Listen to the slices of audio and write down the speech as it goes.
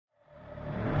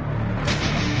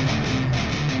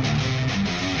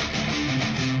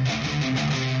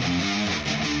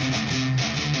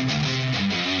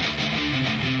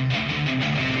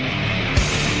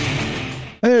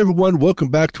Hey everyone, welcome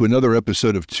back to another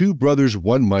episode of Two Brothers,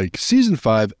 One Mic, Season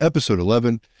 5, Episode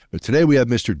 11. But today we have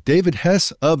Mr. David Hess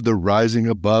of the Rising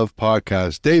Above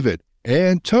podcast. David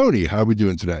and Tony, how are we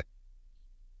doing today?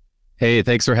 Hey,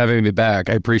 thanks for having me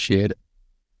back. I appreciate it.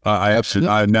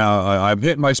 I've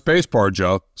hit my space bar,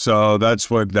 Joe. So that's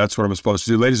what I'm supposed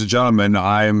to do. Ladies and gentlemen,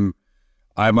 I'm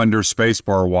under space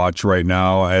bar watch right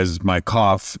now as my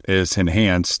cough is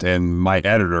enhanced, and my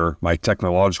editor, my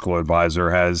technological advisor,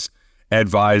 has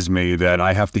advised me that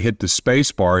I have to hit the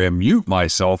space bar and mute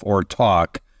myself or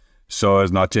talk so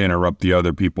as not to interrupt the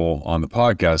other people on the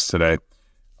podcast today.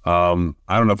 I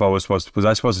don't know if was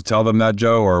I supposed to tell them that,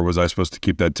 Joe, or was I supposed to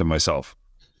keep that to myself?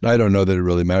 I don't know that it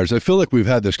really matters. I feel like we've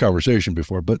had this conversation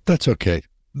before, but that's okay.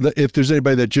 If there's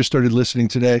anybody that just started listening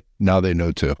today, now they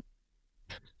know too.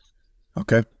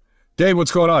 Okay. Dave,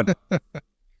 what's going on?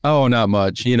 Oh, not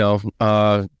much.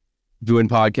 Doing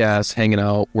podcasts, hanging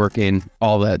out, working,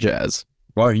 all that jazz.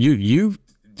 Well, did you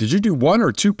do one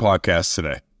or two podcasts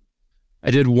today? I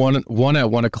did one at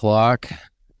 1 o'clock,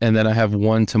 and then I have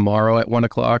one tomorrow at 1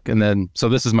 o'clock, and then so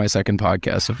this is my second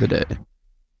podcast of the day.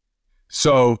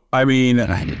 So, I mean,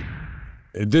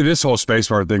 this whole space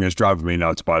bar thing is driving me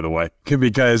nuts, by the way,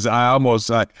 because I'm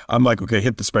like, okay,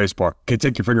 hit the space bar. Okay,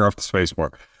 take your finger off the space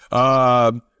bar.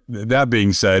 That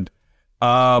being said,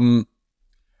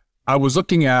 I was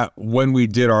looking at when we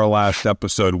did our last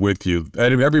episode with you,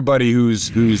 and everybody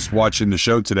who's watching the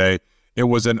show today, it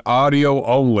was an audio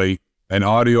only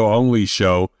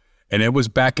show, and it was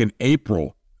back in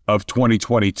April of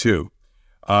 2022.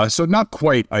 So not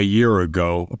quite a year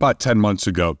ago, about 10 months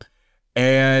ago.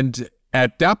 And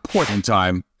at that point in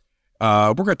time,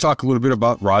 we're going to talk a little bit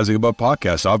about Rising Above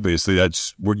Podcast. Obviously,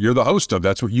 that's what you're the host of.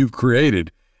 That's what you've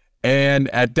created. And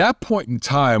at that point in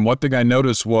time, one thing I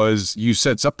noticed was you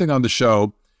said something on the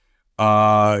show.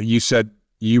 You said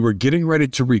you were getting ready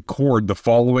to record the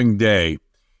following day,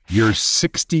 your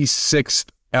 66th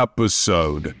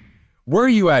episode. Where are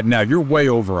you at now? You're way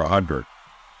over 100.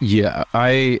 Yeah,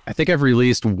 I think I've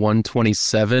released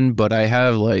 127, but I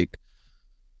have I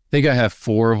have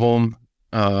 4 of them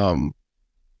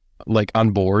on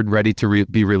board, ready to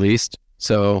be released.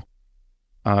 So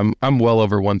I'm well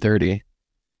over 130.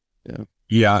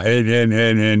 Yeah,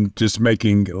 and just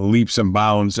making leaps and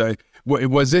bounds. I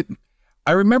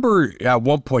remember at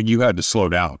one point you had to slow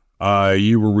down.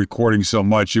 You were recording so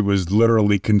much it was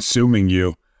literally consuming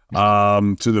you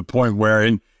to the point where,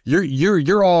 and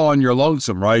you're all on your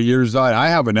lonesome, right? I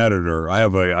have an editor. I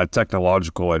have a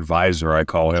technological advisor, I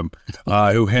call him,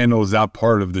 who handles that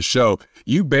part of the show.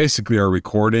 You basically are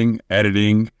recording,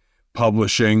 editing,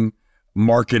 publishing,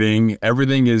 marketing.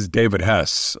 Everything is David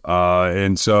Hess.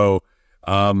 And so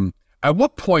at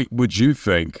what point would you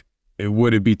think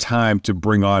would it be time to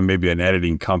bring on maybe an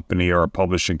editing company or a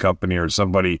publishing company or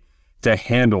somebody to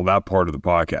handle that part of the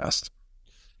podcast?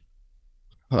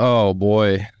 Oh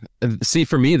boy. See,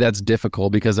 for me, that's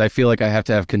difficult because I feel like I have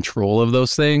to have control of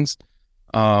those things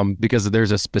because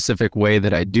there's a specific way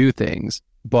that I do things,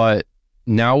 but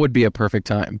now would be a perfect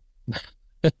time.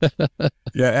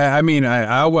 Yeah. I mean,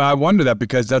 I wonder that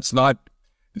because that's not,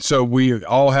 so we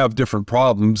all have different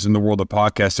problems in the world of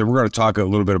podcasts, and we're going to talk a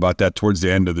little bit about that towards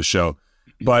the end of the show.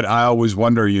 But I always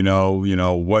wonder,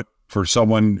 what for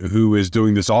someone who is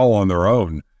doing this all on their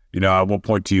own, at what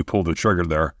point do you pull the trigger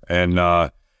there? And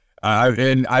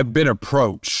I've been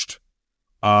approached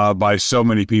by so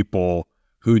many people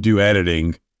who do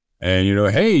editing, and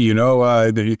hey, if you're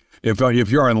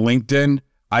on LinkedIn,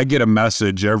 I get a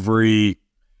message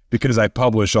because I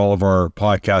publish all of our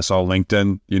podcasts on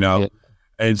LinkedIn, Yeah.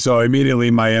 And so immediately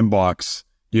my inbox,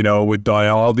 with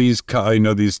all these,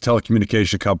 these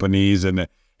telecommunication companies, and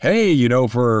hey,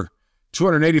 for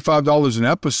 $285 an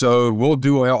episode, we'll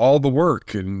do all the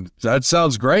work, and that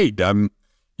sounds great.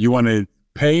 You want to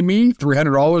pay me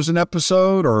 $300 an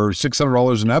episode or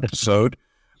 $600 an episode?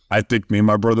 I think me and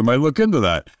my brother might look into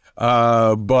that.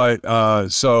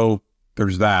 So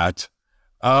there's that.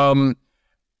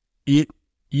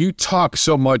 You talk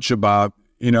so much about,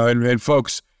 and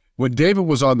folks, when David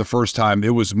was on the first time,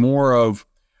 it was more of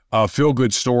a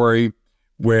feel-good story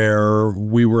where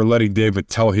we were letting David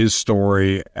tell his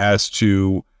story as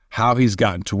to how he's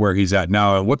gotten to where he's at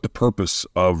now and what the purpose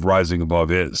of Rising Above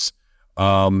is.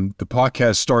 The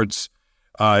podcast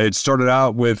it started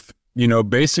out with,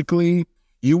 basically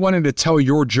you wanted to tell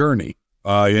your journey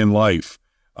in life.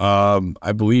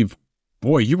 I believe,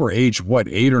 boy, you were age,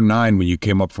 8 or 9 when you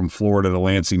came up from Florida to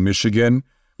Lansing, Michigan?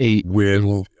 8.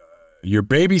 With your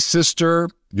baby sister,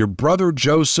 your brother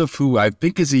Joseph, who I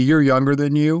think is a year younger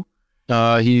than you.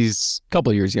 He's a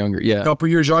couple years younger, yeah. A couple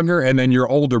years younger, and then your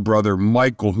older brother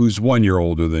Michael, who's 1 year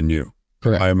older than you.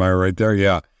 Correct. Am I right there?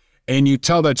 Yeah. And you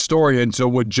tell that story. And so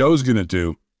what Joe's going to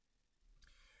do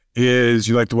is,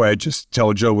 you like the way I just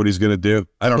tell Joe what he's going to do?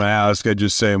 I don't ask. I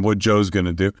just say what Joe's going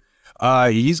to do.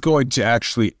 He's going to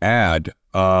actually add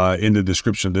in the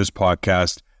description of this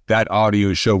podcast that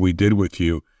audio show we did with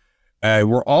you.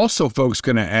 We're also, folks,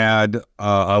 going to add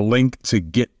a link to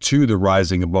get to the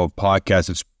Rising Above podcast.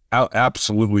 It's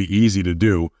absolutely easy to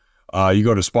do. You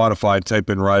go to Spotify, type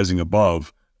in Rising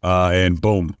Above, and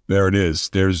boom, there it is.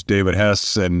 There's David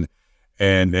Hess, and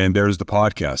there's the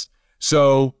podcast.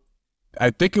 So I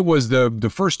think it was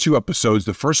the first two episodes.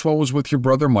 The first one was with your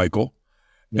brother Michael,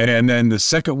 and then the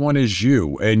second one is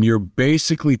you, and you're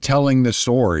basically telling the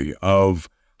story of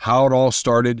how it all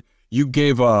started. You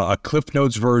gave a Cliff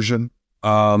Notes version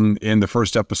in the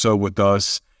first episode with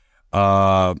us.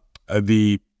 Just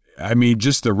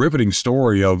the riveting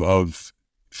story of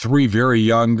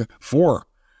four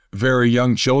very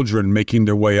young children making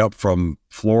their way up from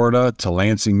Florida to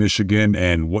Lansing, Michigan,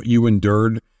 and what you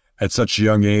endured at such a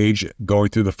young age going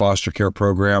through the foster care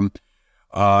program,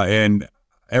 and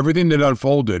everything that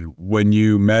unfolded when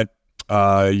you met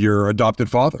your adopted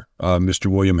father, Mr.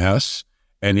 William Hess,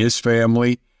 and his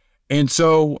family. And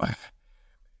so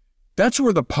that's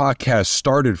where the podcast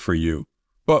started for you.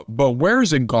 But where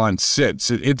has it gone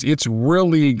since? It's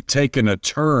really taken a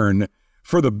turn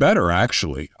for the better,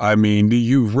 actually. I mean,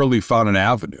 you've really found an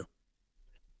avenue.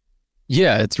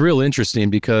 Yeah, it's real interesting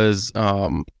because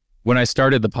when I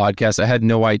started the podcast, I had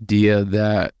no idea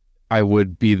that I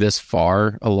would be this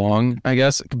far along, I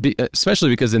guess, especially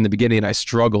because in the beginning, I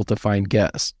struggled to find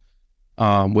guests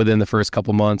within the first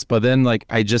couple months. But then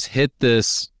I just hit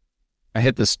this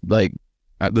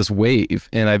wave,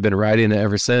 and I've been riding it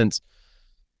ever since.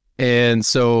 And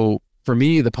so for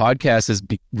me, the podcast has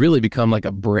really become like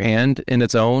a brand in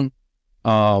its own.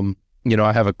 I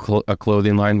have a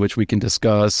clothing line, which we can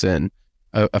discuss, and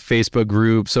a Facebook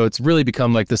group. So it's really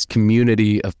become like this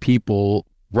community of people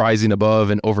rising above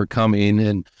and overcoming.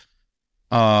 And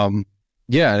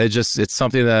it's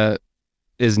something that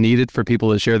is needed for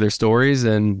people to share their stories,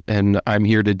 and I'm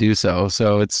here to do so.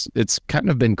 So it's kind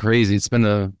of been crazy. It's been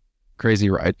a crazy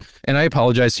ride. And I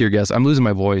apologize to your guests. I'm losing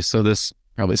my voice, so this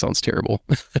probably sounds terrible.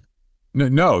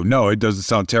 No, it doesn't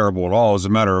sound terrible at all. As a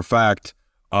matter of fact,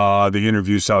 the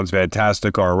interview sounds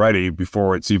fantastic already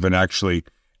before it's even actually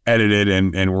edited,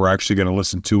 and we're actually going to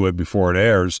listen to it before it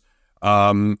airs.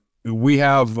 We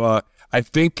have, I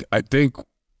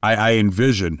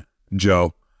envision,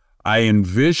 Joe,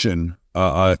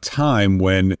 a time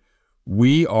when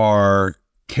we are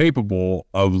capable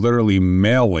of literally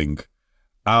mailing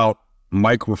out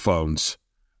microphones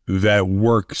that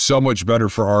work so much better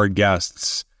for our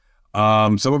guests.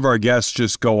 Some of our guests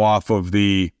just go off of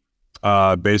the,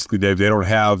 basically, Dave, they don't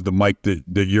have the mic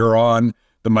that you're on,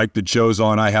 the mic that Joe's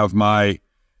on. I have my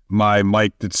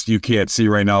mic that's, you can't see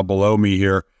right now below me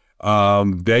here.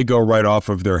 They go right off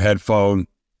of their headphone,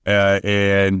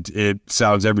 and it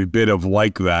sounds every bit of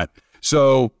like that.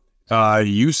 So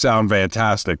you sound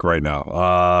fantastic right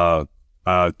now.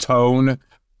 Tone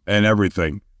and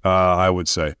everything, I would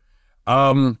say.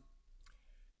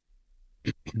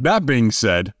 That being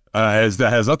said, as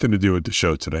that has nothing to do with the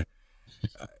show today,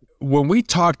 when we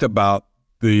talked about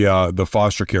the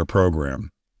foster care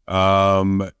program,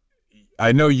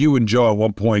 I know you and Joe at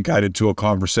one point got into a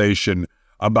conversation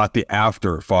about the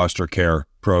after foster care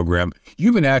program. You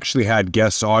even actually had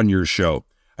guests on your show.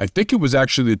 I think it was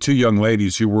actually the two young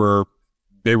ladies who were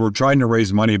trying to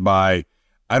raise money by,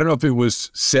 I don't know if it was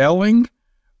sailing,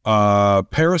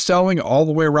 parasailing all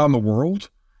the way around the world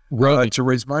to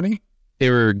raise money. They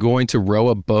were going to row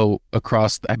a boat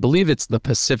across, I believe it's the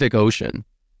Pacific Ocean.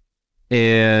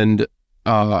 And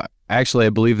actually,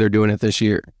 I believe they're doing it this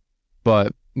year.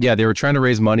 But yeah, they were trying to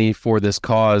raise money for this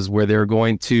cause where they're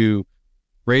going to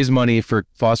raise money for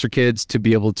foster kids to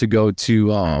be able to go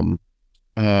to,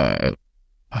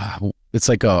 it's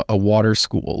like a water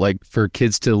school, like for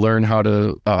kids to learn how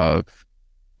to,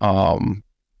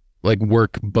 like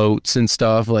work boats and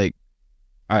stuff. Like,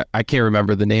 I can't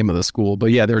remember the name of the school,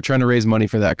 but yeah, they were trying to raise money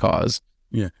for that cause.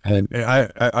 Yeah. And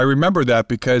I remember that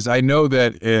because I know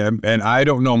that, and I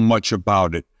don't know much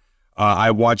about it.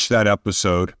 I watched that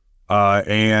episode,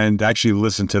 and actually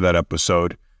listened to that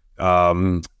episode,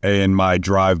 in my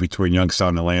drive between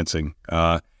Youngstown and Lansing.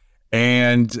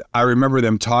 And I remember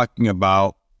them talking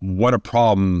about what a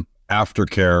problem after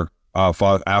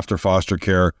foster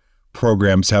care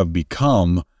programs have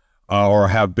become, or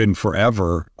have been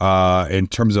forever, in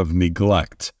terms of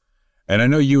neglect. And I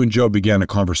know you and Joe began a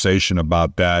conversation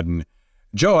about that. And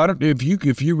Joe, I don't know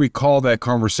if you recall that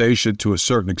conversation to a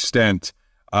certain extent.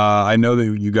 I know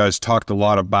that you guys talked a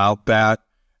lot about that,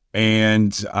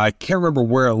 and I can't remember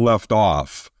where it left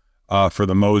off for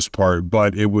the most part,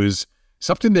 but it was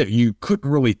something that you couldn't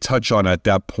really touch on at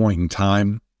that point in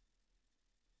time.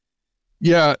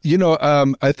 Yeah,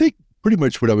 I think pretty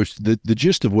much what the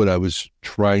gist of what I was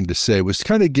trying to say was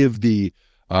kind of give the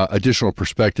additional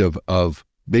perspective of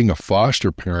being a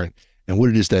foster parent and what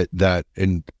it is that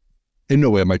and in no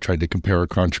way am I trying to compare or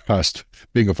contrast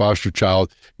being a foster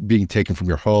child, being taken from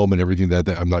your home and everything that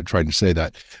I'm not trying to say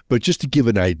that, but just to give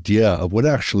an idea of what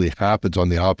actually happens on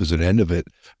the opposite end of it.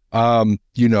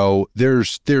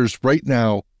 There's right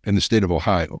now in the state of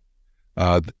Ohio,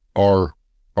 our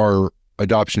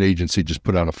adoption agency just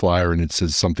put out a flyer and it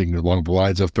says something along the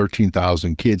lines of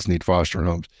 13,000 kids need foster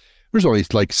homes. There's only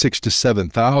like 6,000 to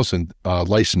 7,000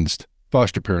 licensed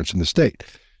foster parents in the state.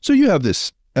 So you have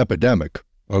this epidemic.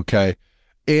 Okay.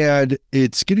 And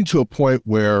it's getting to a point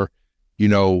where,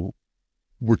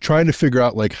 we're trying to figure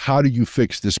out like, how do you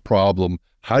fix this problem?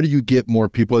 How do you get more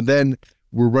people? And then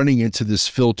we're running into this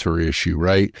filter issue,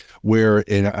 right?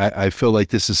 And I feel like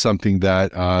this is something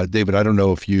that, David, I don't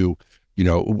know if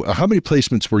how many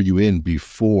placements were you in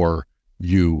before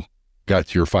you got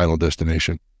to your final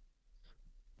destination?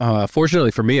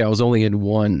 Fortunately for me, I was only in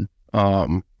one.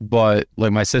 But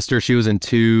like my sister, she was in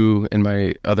 2, and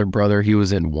my other brother, he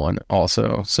was in 1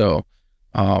 also. So,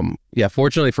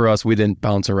 fortunately for us, we didn't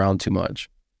bounce around too much.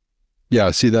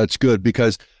 Yeah. See, that's good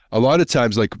because a lot of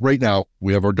times, like right now,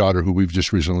 we have our daughter who we've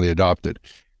just recently adopted,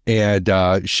 and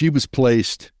she was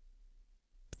placed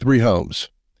 3 homes.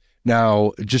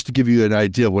 Now, just to give you an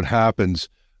idea of what happens,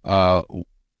 the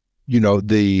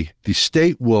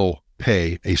state will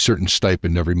pay a certain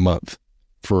stipend every month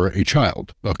for a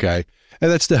child. Okay.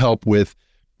 And that's to help with,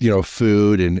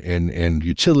 food and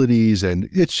utilities. And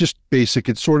it's just basic.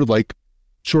 It's sort of like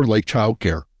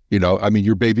childcare.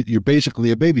 You're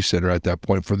basically a babysitter at that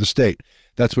point for the state.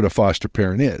 That's what a foster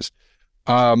parent is.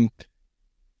 The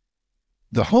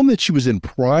home that she was in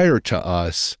prior to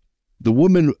us, the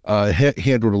woman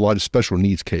handled a lot of special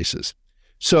needs cases.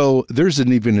 So there's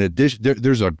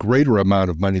there's a greater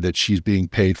amount of money that she's being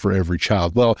paid for every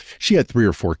child. Well, she had 3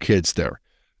 or 4 kids there.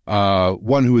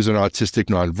 One who was an autistic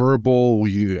nonverbal.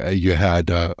 You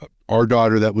had our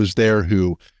daughter that was there,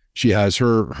 who she has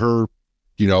her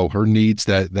needs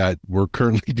that we're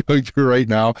currently going through right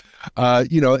now.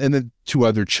 And then 2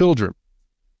 other children.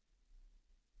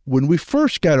 When we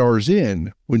first got ours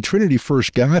in, when Trinity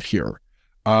first got here,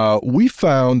 we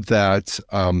found that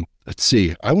I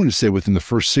want to say within the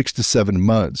first 6 to 7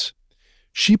 months,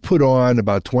 she put on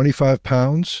about 25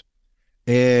 pounds.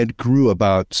 And grew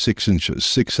about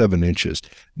 7 inches.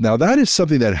 Now, that is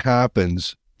something that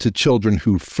happens to children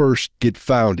who first get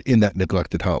found in that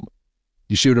neglected home.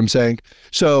 You see what I'm saying?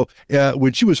 So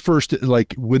when she was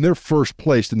when they're first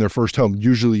placed in their first home,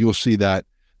 usually you'll see that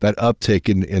uptick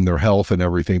in their health and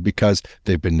everything because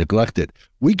they've been neglected.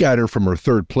 We got her from her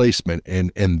 3rd placement,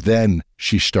 and then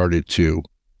she started to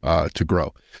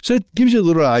grow. So it gives you a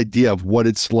little idea of what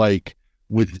it's like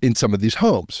in some of these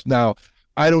homes. Now,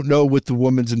 I don't know what the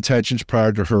woman's intentions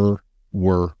prior to her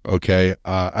were, okay?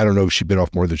 I don't know if she bit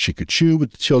off more than she could chew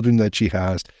with the children that she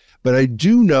has, but I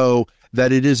do know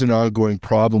that it is an ongoing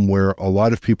problem where a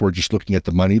lot of people are just looking at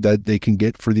the money that they can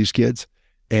get for these kids,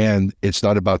 and it's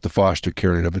not about the foster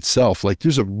care in and of itself. Like,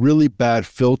 there's a really bad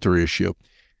filter issue,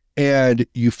 and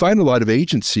you find a lot of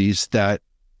agencies that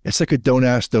it's like a don't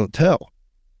ask, don't tell.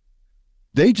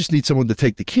 They just need someone to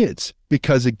take the kids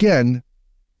because, again,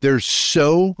 there's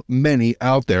so many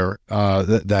out there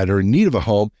that are in need of a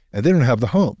home, and they don't have the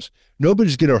homes.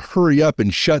 Nobody's going to hurry up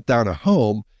and shut down a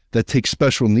home that takes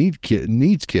special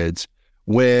needs kids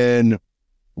when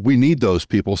we need those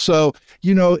people. So,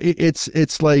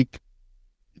 it's like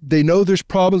they know there's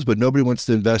problems, but nobody wants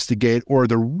to investigate, or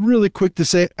they're really quick to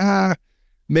say,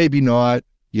 maybe not,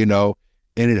 and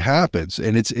it happens.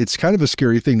 And it's kind of a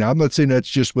scary thing. Now, I'm not saying that's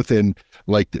just within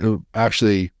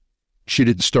actually, she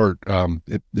didn't start,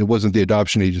 it wasn't the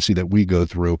adoption agency that we go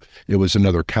through. It was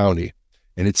another county.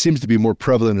 And it seems to be more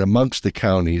prevalent amongst the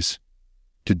counties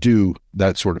to do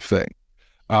that sort of thing.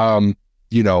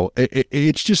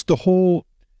 It's just the whole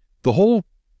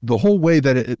way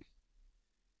that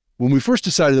when we first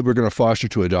decided that we're going to foster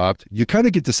to adopt, you kind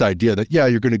of get this idea that,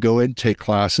 you're going to go in, take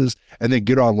classes, and then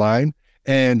get online,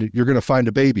 and you're going to find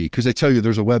a baby because they tell you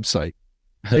there's a website.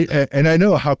 And I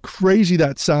know how crazy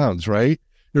that sounds, right?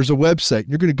 There's a website.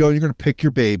 You're going to go and you're going to pick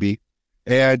your baby,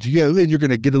 and you're going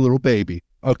to get a little baby.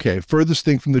 Okay, furthest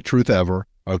thing from the truth ever.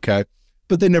 Okay,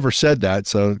 but they never said that.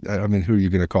 So I mean, who are you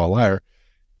going to call a liar?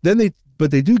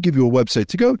 But they do give you a website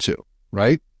to go to,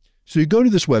 right? So you go to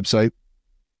this website,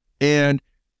 and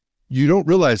you don't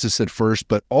realize this at first,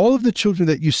 but all of the children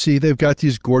that you see, they've got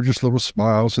these gorgeous little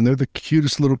smiles and they're the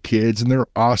cutest little kids and they're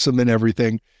awesome and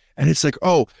everything. And it's like,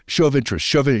 oh, show of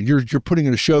interest, you're putting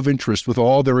in a show of interest with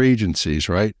all their agencies,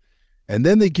 right? And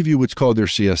then they give you what's called their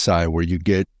CSI, where you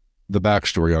get the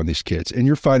backstory on these kids and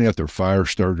you're finding out they're fire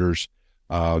starters.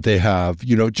 They have,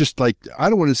 just like, I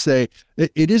don't want to say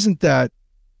it isn't that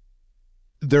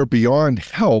they're beyond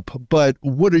help, but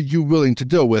what are you willing to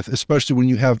deal with, especially when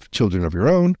you have children of your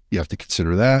own? You have to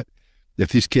consider that. If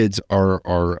these kids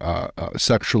are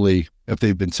sexually, if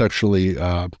they've been sexually,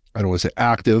 I don't want to say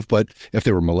active, but if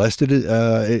they were molested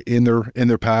in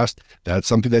their past, that's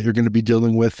something that you're going to be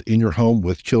dealing with in your home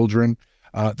with children.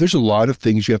 There's a lot of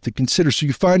things you have to consider. So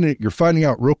you're finding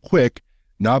out real quick,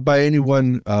 not by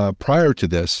anyone prior to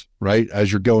this, right?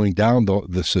 As you're going down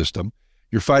the system,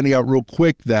 you're finding out real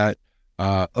quick that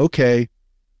okay,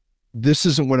 this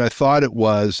isn't what I thought it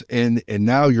was, and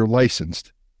now you're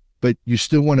licensed, but you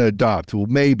still want to adopt. Well,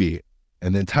 maybe.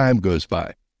 And then time goes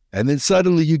by. And then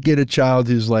suddenly you get a child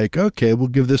who's like, okay, we'll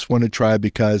give this one a try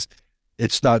because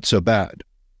it's not so bad.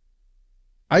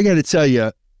 I got to tell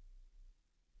you,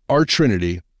 our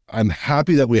Trinity, I'm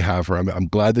happy that we have her. I'm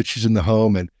glad that she's in the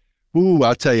home. And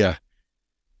I'll tell you, a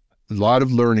lot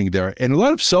of learning there and a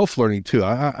lot of self-learning too.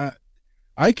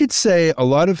 I could say a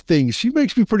lot of things. She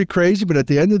makes me pretty crazy, but at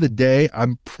the end of the day,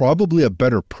 I'm probably a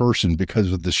better person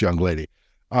because of this young lady.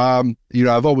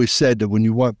 I've always said that when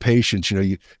you want patience,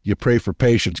 you pray for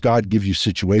patience. God gives you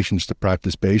situations to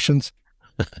practice patience.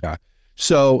 Yeah.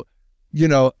 So,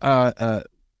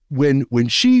 when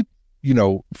she,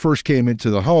 first came into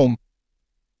the home,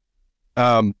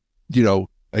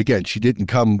 again, she didn't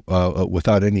come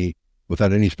without any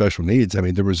special needs. I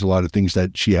mean, there was a lot of things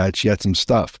that she had. She had some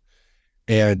stuff.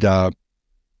 And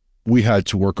we had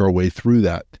to work our way through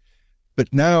that.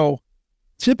 But now,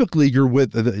 typically,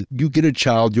 you get a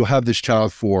child, you'll have this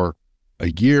child for a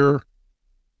year,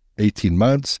 18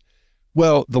 months.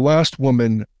 Well, the last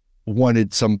woman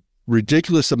wanted some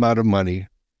ridiculous amount of money.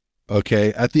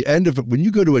 Okay. At the end of it, when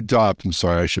you go to adopt, I'm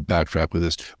sorry, I should backtrack with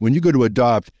this. When you go to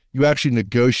adopt, you actually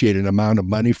negotiate an amount of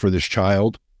money for this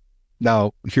child.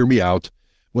 Now, hear me out.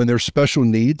 When there's special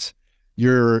needs,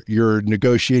 you're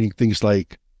negotiating things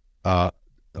like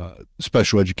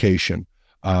special education.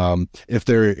 If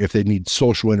they need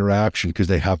social interaction because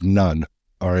they have none,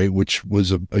 all right, which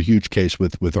was a huge case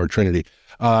with our Trinity.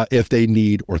 If they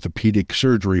need orthopedic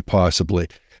surgery, possibly.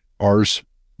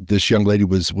 This young lady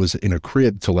was in a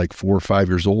crib till like 4 or 5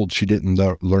 years old. She didn't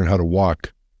learn how to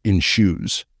walk in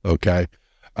shoes. Okay.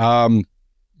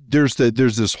 There's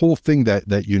this whole thing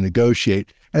that you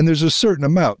negotiate, and there's a certain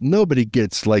amount. Nobody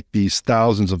gets like these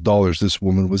thousands of dollars this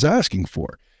woman was asking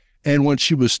for. And when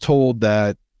she was told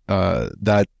that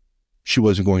she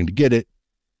wasn't going to get it,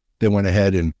 they went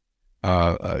ahead and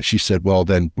she said, well,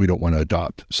 then we don't want to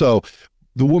adopt. So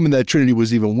the woman that Trinity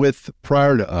was even with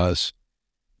prior to us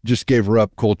just gave her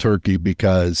up cold turkey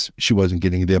because she wasn't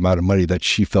getting the amount of money that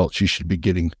she felt she should be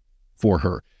getting for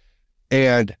her.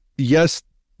 And yes,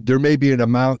 there may be an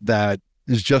amount that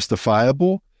is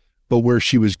justifiable, but where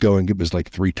she was going, it was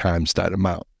like 3 times that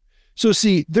amount. So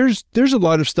see, there's a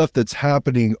lot of stuff that's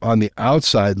happening on the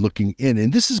outside looking in,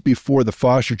 and this is before the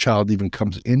foster child even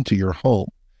comes into your home.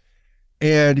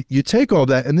 And you take all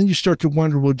that, and then you start to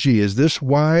wonder, well, gee, is this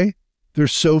why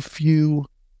there's so few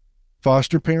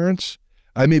foster parents?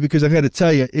 I mean, because I got to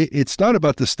tell you, it's not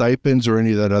about the stipends or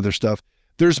any of that other stuff.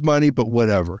 There's money, but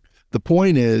whatever. The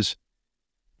point is,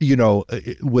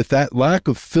 with that lack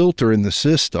of filter in the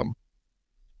system,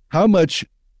 how much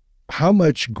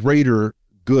greater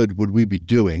good would we be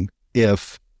doing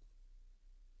if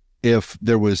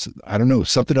there was, I don't know,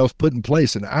 something else put in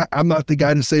place? And I'm not the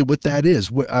guy to say what that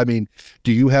is. I mean,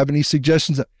 do you have any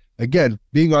suggestions? Again,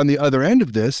 being on the other end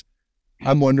of this,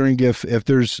 I'm wondering if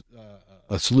there's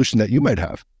a solution that you might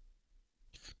have.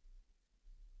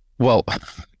 Well,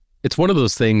 it's one of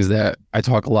those things that I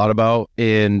talk a lot about,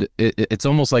 and it's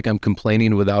almost like I'm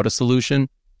complaining without a solution,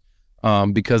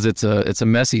 because it's a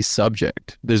messy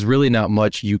subject. There's really not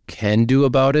much you can do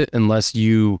about it unless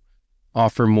you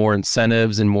offer more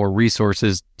incentives and more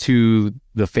resources to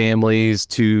the families,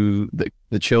 to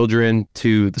the children,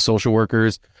 to the social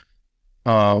workers.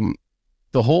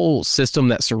 The whole system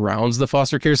that surrounds the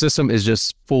foster care system is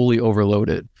just fully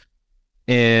overloaded.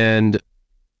 And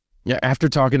yeah, after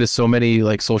talking to so many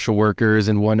like social workers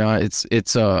and whatnot,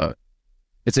 it's a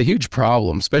huge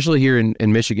problem, especially here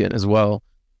in Michigan as well.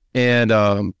 And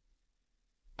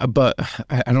but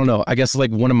I don't know. I guess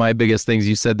like one of my biggest things,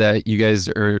 you said that you guys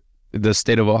are, the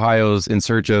state of Ohio is in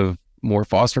search of more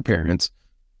foster parents.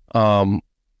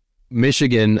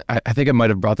 Michigan, I think I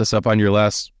might have brought this up on your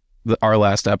last our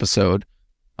last episode.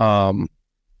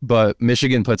 But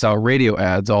Michigan puts out radio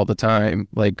ads all the time,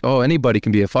 like, oh, anybody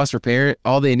can be a foster parent.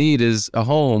 All they need is a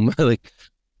home. Like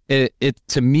it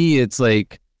to me, it's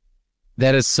like,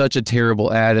 that is such a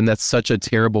terrible ad, and that's such a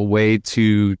terrible way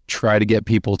to try to get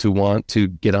people to want to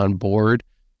get on board.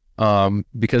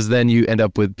 Because then you end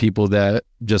up with people that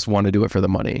just want to do it for the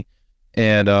money.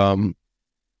 And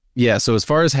yeah, so as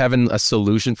far as having a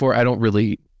solution for it, I don't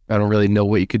really know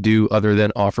what you could do other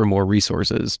than offer more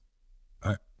resources.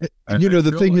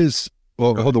 The thing is,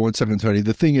 well, hold on one second, Tony.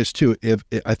 The thing is too,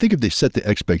 I think if they set the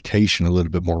expectation a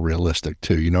little bit more realistic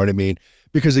too, you know what I mean?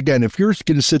 Because again, if you're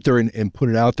going to sit there and put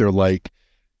it out there like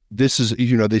this is,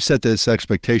 they set this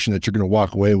expectation that you're going to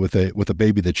walk away with a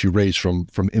baby that you raised from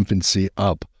infancy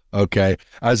up, okay,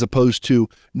 as opposed to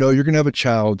no, you're going to have a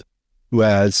child who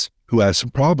has some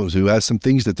problems, who has some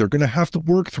things that they're going to have to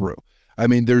work through. I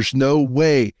mean, there's no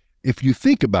way. If you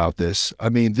think about this, I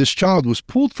mean, this child was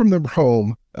pulled from their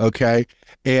home, okay,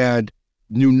 and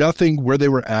knew nothing where they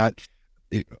were at.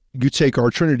 You take our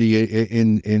Trinity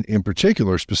in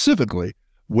particular, specifically,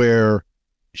 where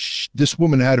this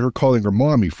woman had her calling her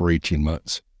mommy for 18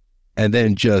 months and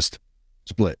then just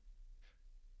split.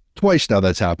 Twice now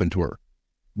that's happened to her.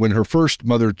 When her first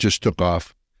mother just took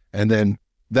off, and then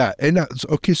that. And that's,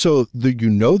 okay, so there's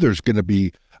going to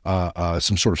be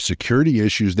some sort of security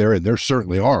issues there, and there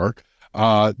certainly are.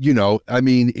 I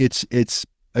mean, it's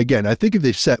again, I think if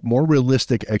they set more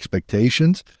realistic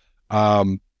expectations,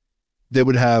 they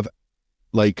would have,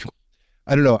 like,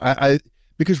 I don't know,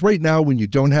 because right now when you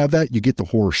don't have that, you get the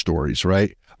horror stories,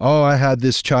 right? Oh, I had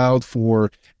this child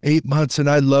for 8 months and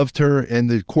I loved her, and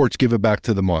the courts give it back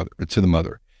to the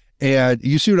mother. And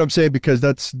you see what I'm saying? Because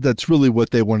that's really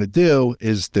what they want to do,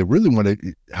 is they really want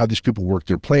to have these people work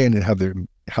their plan and have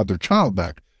their child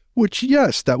back, which,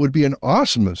 yes, that would be an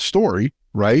awesome story,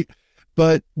 right?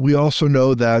 But we also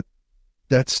know that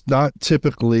that's not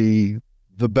typically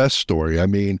the best story. I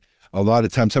mean, a lot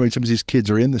of times, how many times these kids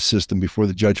are in the system before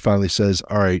the judge finally says,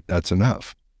 all right, that's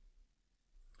enough.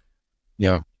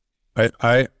 Yeah.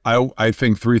 I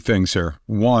think three things here.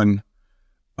 One,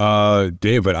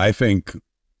 David, I think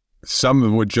some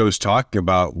of what Joe's talking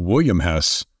about, William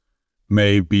Hess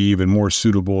may be even more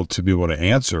suitable to be able to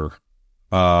answer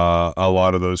a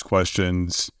lot of those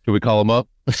questions. Should we call him up?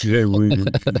 Yeah, we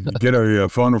get a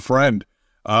phone a friend.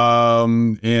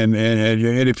 And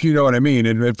if you know what I mean,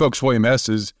 and folks, William Hess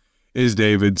is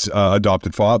David's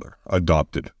adoptive father.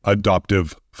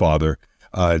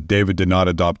 David did not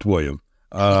adopt William.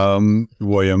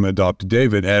 William adopted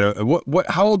David. And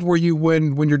how old were you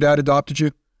when your dad adopted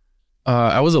you?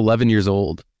 I was 11 years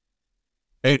old.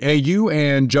 And you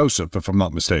and Joseph, if I'm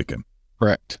not mistaken.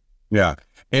 Correct. Yeah.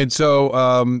 And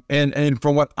so, and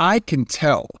from what I can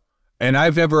tell, and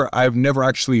I've never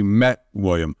actually met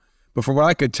William, but from what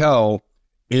I could tell,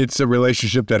 it's a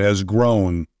relationship that has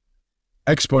grown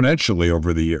exponentially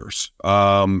over the years,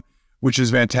 which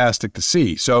is fantastic to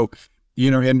see. So,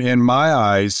 in my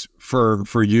eyes,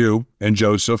 for you and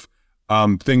Joseph,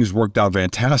 things worked out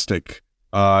fantastic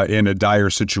in a dire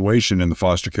situation in the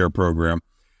foster care program.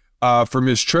 For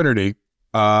Miss Trinity,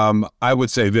 I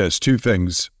would say this, two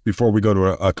things before we go to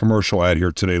a commercial ad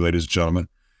here today, ladies and gentlemen.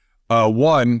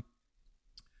 One,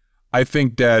 I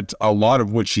think that a lot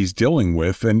of what she's dealing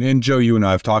with, and Joe, you and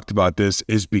I have talked about this,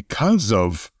 is because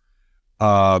of,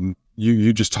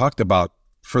 you just talked about,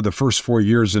 for the first 4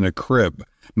 years in a crib,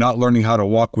 not learning how to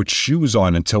walk with shoes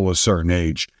on until a certain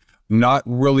age, not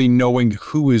really knowing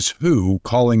who is who,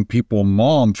 calling people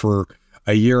mom for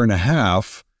a year and a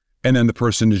half, and then the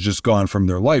person is just gone from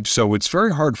their life. So it's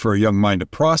very hard for a young mind to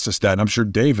process that. And I'm sure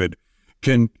David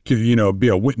can be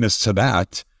a witness to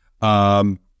that.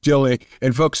 And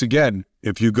folks, again,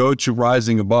 if you go to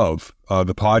Rising Above,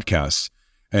 the podcast,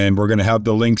 and we're going to have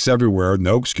the links everywhere,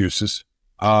 no excuses,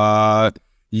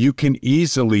 you can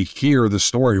easily hear the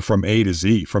story from A to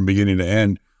Z, from beginning to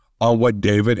end, on what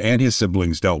David and his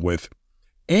siblings dealt with,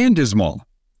 and his mom,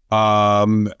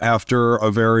 after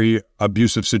a very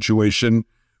abusive situation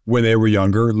when they were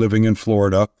younger, living in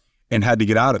Florida, and had to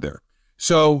get out of there.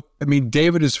 So, I mean,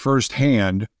 David is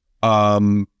firsthand,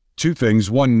 two things: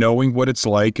 one, knowing what it's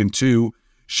like, and two,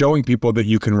 showing people that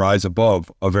you can rise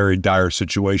above a very dire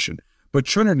situation. But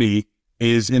Trinity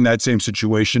is in that same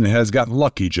situation and has gotten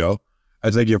lucky, Joe,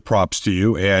 as I give props to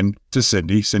you and to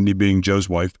Cindy being Joe's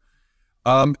wife.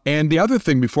 And the other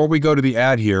thing, before we go to the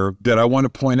ad here, that I want to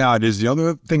point out is, the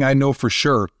other thing I know for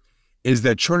sure is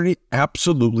that Trinity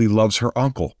absolutely loves her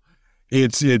uncle.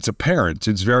 It's apparent.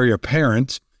 It's very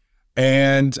apparent.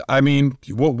 And I mean,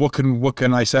 what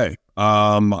can I say?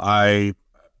 That's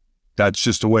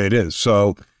just the way it is.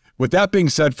 So With that being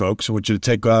said, folks, I want you to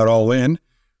take that all in.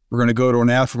 We're going to go to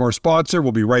an ad from our sponsor.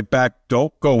 We'll be right back.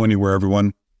 Don't go anywhere,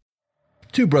 everyone.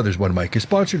 Two Brothers, One Mic is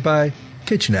sponsored by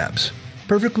Kitchen Abs,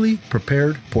 perfectly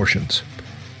prepared portions.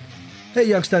 Hey,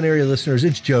 Youngstown area listeners,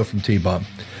 it's Joe from TBOM.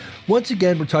 Once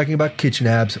again, we're talking about Kitchen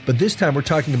Abs, but this time we're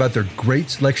talking about their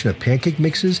great selection of pancake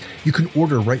mixes you can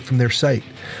order right from their site.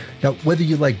 Now, whether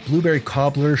you like blueberry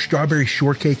cobbler, strawberry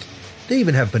shortcake, they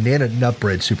even have banana nut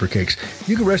bread super cakes,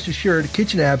 you can rest assured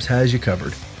Kitchen Abs has you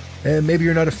covered. And maybe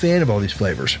you're not a fan of all these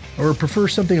flavors, or prefer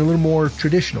something a little more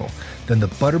traditional, then the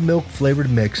buttermilk flavored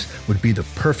mix would be the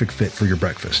perfect fit for your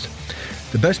breakfast.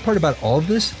 The best part about all of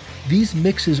this, these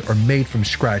mixes are made from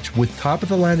scratch with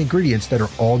top-of-the-line ingredients that are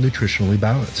all nutritionally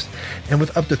balanced. And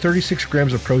with up to 36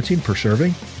 grams of protein per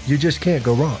serving, you just can't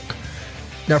go wrong.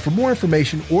 Now, for more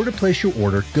information or to place your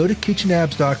order, go to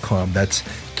kitchenabs.com. That's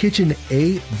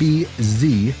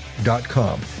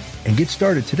kitchenabz.com and get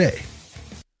started today.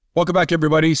 Welcome back,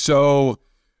 everybody. So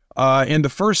in the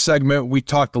first segment, we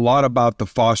talked a lot about the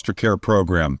foster care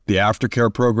program, the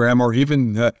aftercare program, or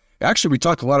even actually, we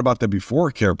talked a lot about the before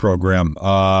care program,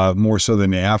 more so than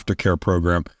the aftercare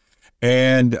program.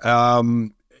 And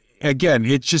again,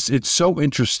 it's so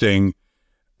interesting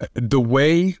the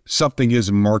way something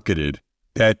is marketed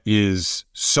that is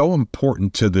so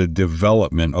important to the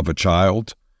development of a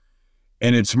child.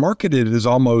 And it's marketed as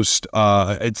almost,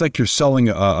 it's like you're selling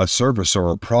a service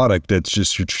or a product that's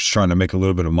you're just trying to make a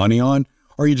little bit of money on,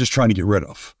 or you're just trying to get rid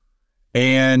of.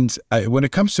 And when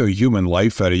it comes to a human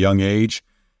life at a young age,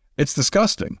 it's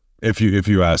disgusting, if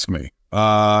you ask me.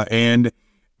 And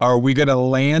are we going to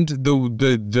land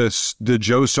the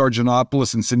Joe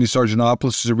Sargentopoulos and Cindy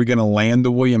Sargentopoulos? Are we going to land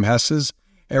the William Hesses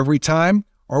every time?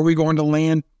 Or are we going to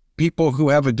land people who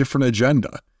have a different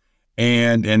agenda?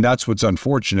 And that's what's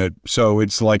unfortunate. So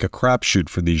it's like a crapshoot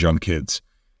for these young kids.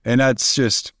 And that's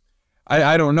just,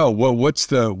 I don't know what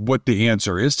the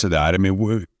answer is to that. I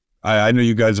mean, I know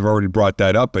you guys have already brought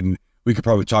that up, and we could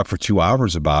probably talk for 2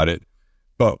 hours about it.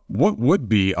 But what would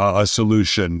be a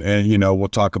solution? And we'll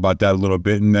talk about that a little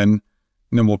bit, and then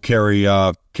we'll carry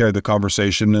the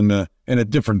conversation in a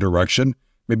different direction,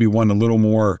 maybe one a little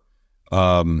more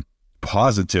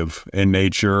positive in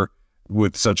nature,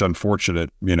 with such unfortunate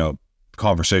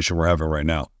conversation we're having right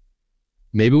now.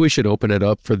 Maybe we should open it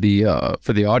up for the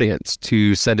audience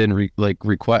to send in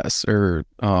requests or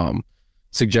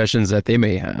suggestions that they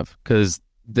may have, because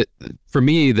for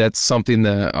me, that's something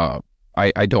that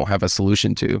I don't have a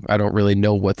solution to. I don't really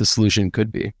know what the solution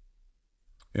could be.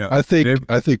 Yeah, I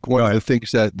think one of the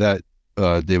things that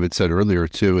David said earlier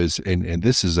too is, and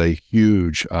this is a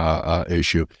huge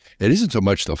issue. It isn't so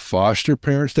much the foster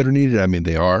parents that are needed. I mean,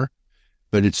 they are,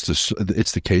 but it's the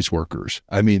caseworkers.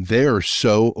 I mean, they are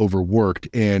so overworked.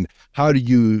 And how do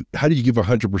you give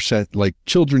 100%? Like,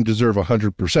 children deserve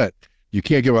 100%. You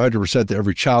can't give 100% to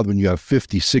every child when you have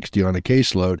 50, 60 on a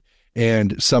caseload,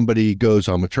 and somebody goes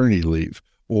on maternity leave,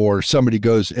 or somebody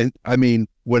goes, and I mean,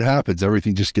 what happens?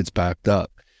 Everything just gets backed up.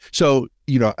 So,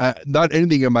 not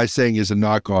anything am I saying is a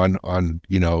knock on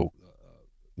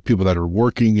people that are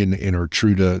working and are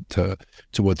true to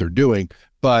what they're doing,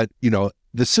 but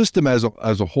the system as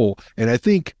a whole. And I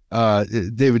think,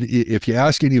 David, if you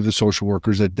ask any of the social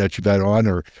workers that you've had on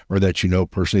or that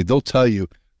personally, they'll tell you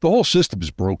the whole system is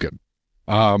broken.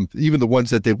 Even the ones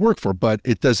that they work for, but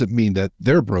it doesn't mean that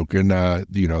they're broken. I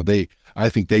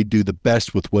think they do the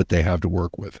best with what they have to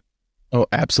work with. Oh,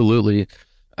 absolutely.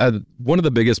 One of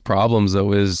the biggest problems,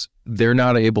 though, is they're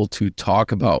not able to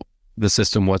talk about the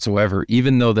system whatsoever,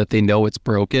 even though that they know it's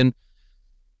broken.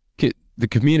 The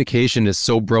communication is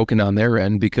so broken on their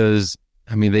end because,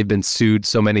 I mean, they've been sued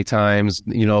so many times,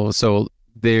 so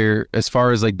they're, as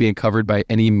far as like being covered by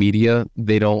any media,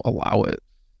 they don't allow it.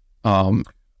 And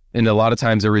a lot of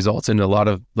times it results in a lot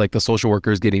of like the social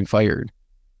workers getting fired.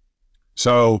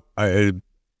 So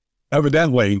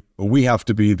evidently we have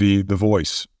to be the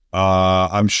voice.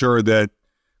 I'm sure that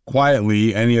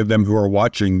quietly any of them who are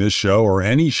watching this show or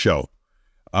any show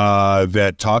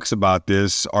that talks about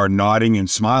this are nodding and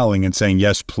smiling and saying,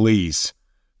 yes, please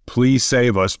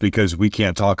save us, because we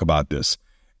can't talk about this.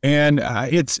 And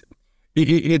it's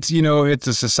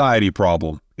a society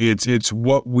problem. It's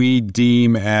what we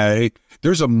deem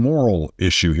there's a moral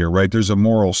issue here, right? There's a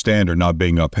moral standard not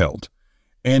being upheld.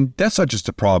 And that's not just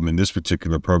a problem in this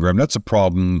particular program. That's a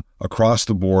problem across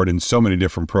the board in so many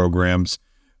different programs.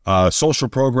 Social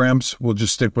programs, we'll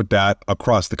just stick with that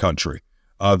across the country.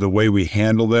 The way we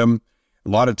handle them, a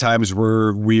lot of times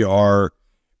we are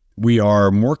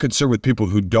more concerned with people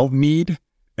who don't need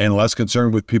and less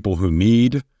concerned with people who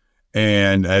need.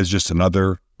 And as just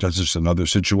another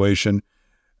situation.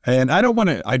 And I don't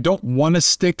want to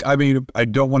stick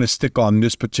on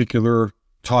this particular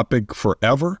topic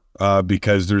forever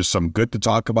because there's some good to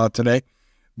talk about today,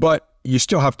 but you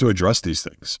still have to address these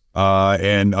things.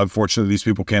 And unfortunately, these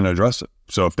people can't address it.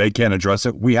 So if they can't address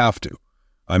it, we have to.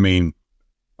 I mean,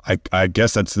 I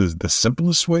guess that's the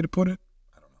simplest way to put it.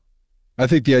 I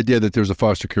think the idea that there's a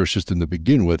foster care system to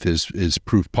begin with is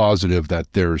proof positive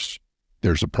that there's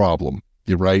a problem.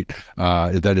 You're right,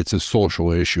 that it's a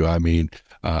social issue. I mean,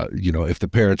 if the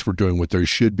parents were doing what they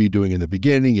should be doing in the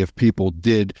beginning, if people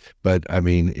did, but I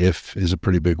mean, if is a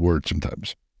pretty big word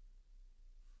sometimes.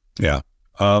 Yeah.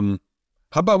 How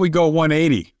about we go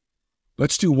 180?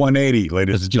 Let's do 180,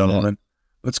 ladies and gentlemen.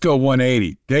 Let's go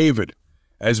 180. David,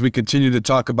 as we continue to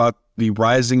talk about the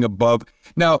Rising Above.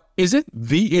 Now, it's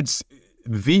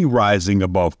the Rising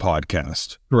Above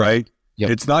podcast, right? Yep.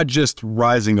 It's not just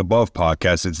Rising Above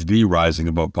podcast, it's the Rising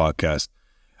Above podcast.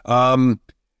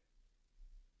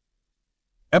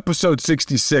 Episode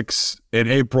 66 in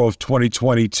April of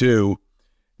 2022.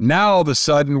 Now, all of a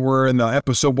sudden, we're in the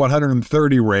episode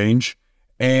 130 range,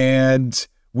 and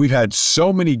we've had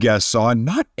so many guests on.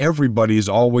 Not everybody is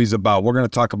always about, we're going to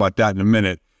talk about that in a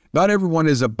minute. Not everyone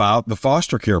is about the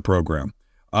foster care program.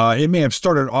 It may have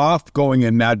started off going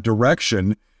in that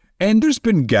direction, and there's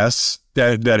been guests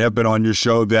that have been on your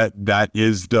show that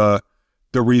is the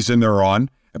reason they're on.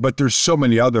 But there's so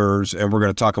many others, and we're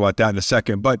going to talk about that in a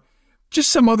second. But just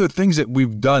some other things that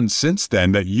we've done since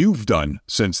then, that you've done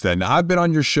since then. Now, I've been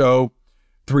on your show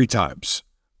 3 times.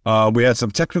 We had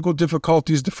some technical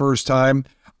difficulties the first time.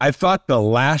 I thought the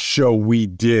last show we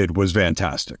did was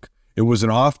fantastic. It was an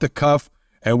off the cuff,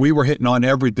 and we were hitting on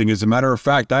everything. As a matter of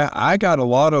fact, I got a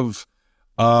lot of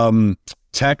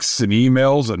texts and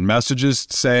emails and messages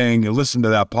saying, listen to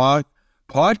that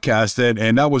podcast,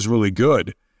 and that was really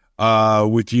good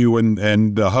with you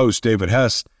and the host, David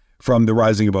Hess, from the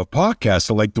Rising Above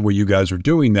podcast. I like the way you guys are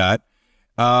doing that,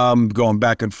 going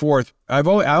back and forth. I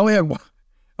only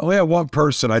had one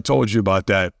person, I told you about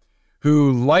that,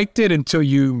 who liked it until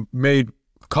you made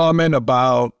a comment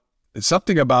about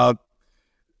something about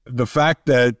the fact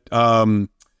that the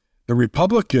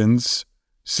Republicans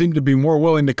seem to be more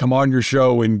willing to come on your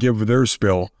show and give their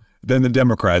spill than the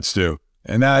Democrats do.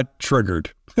 And that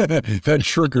triggered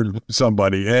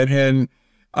somebody. And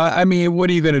I mean, what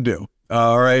are you going to do?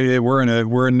 All right.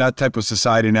 We're in that type of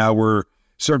society now where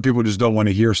certain people just don't want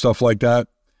to hear stuff like that.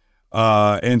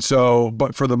 And so,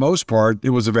 but for the most part, it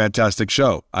was a fantastic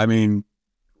show. I mean,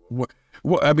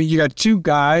 you got 2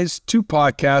 guys, 2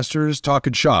 podcasters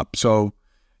talking shop. So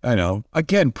I know,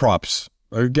 again, props.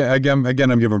 Again,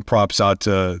 I'm giving props out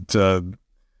to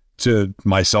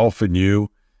myself and you.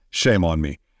 Shame on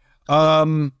me.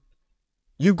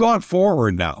 You've gone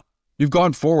forward now. You've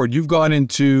gone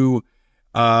into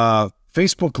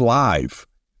Facebook Live,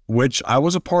 which I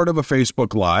was a part of a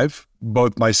Facebook Live,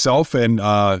 both myself and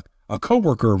a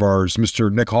coworker of ours,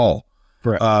 Mr. Nick Hall,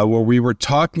 where we were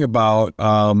talking about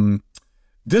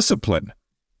discipline,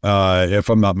 if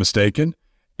I'm not mistaken,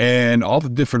 and all the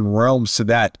different realms to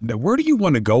that. Now, where do you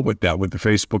want to go with that, with the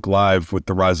Facebook Live, with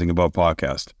the Rising Above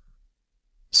podcast?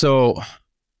 So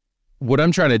what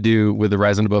I'm trying to do with the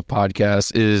Rising Above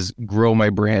podcast is grow my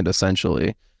brand,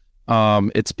 essentially.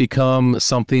 It's become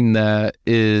something that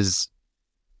is,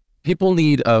 people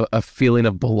need a feeling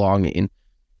of belonging.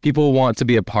 People want to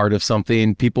be a part of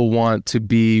something. People want to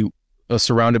be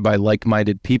surrounded by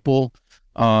like-minded people.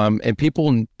 And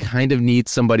people kind of need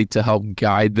somebody to help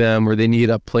guide them, or they need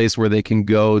a place where they can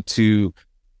go to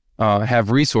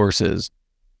have resources.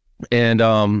 And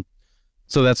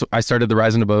so I started the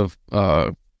Rising Above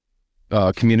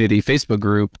community Facebook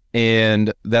group,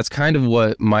 and that's kind of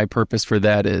what my purpose for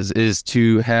that is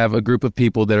to have a group of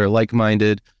people that are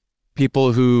like-minded,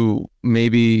 people who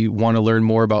maybe want to learn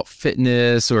more about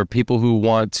fitness, or people who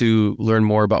want to learn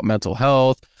more about mental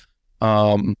health,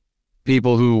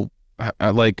 people who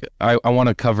I want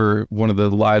to cover. One of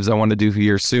the lives I want to do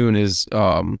here soon is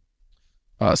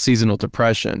seasonal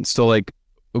depression. So like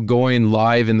going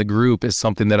live in the group is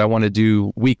something that I want to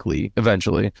do weekly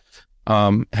eventually.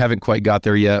 Haven't quite got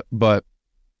there yet, but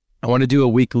I want to do a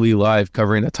weekly live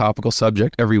covering a topical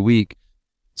subject every week,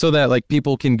 so that like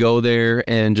people can go there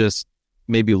and just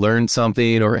maybe learn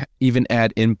something, or even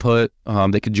add input.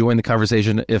 They could join the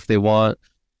conversation if they want.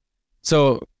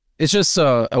 So it's just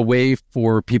a way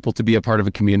for people to be a part of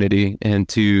a community and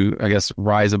to, I guess,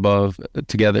 rise above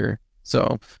together.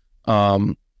 So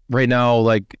right now,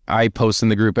 like, I post in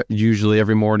the group usually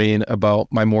every morning about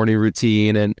my morning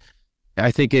routine, and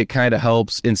I think it kind of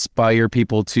helps inspire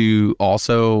people to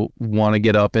also want to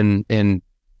get up and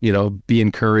be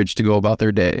encouraged to go about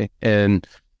their day. And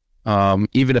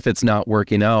Even if it's not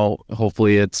working out,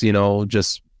 hopefully it's,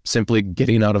 just simply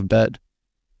getting out of bed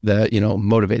that,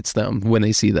 motivates them when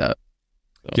they see that.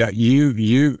 So. Yeah,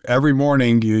 you every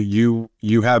morning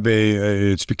you have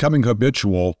it's becoming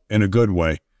habitual in a good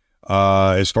way,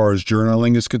 as far as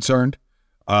journaling is concerned.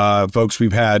 Folks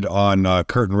we've had on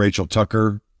Kurt and Rachel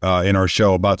Tucker in our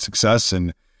show about success,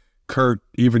 and Kurt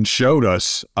even showed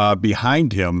us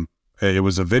behind him. It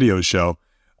was a video show.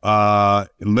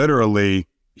 Literally,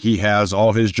 he has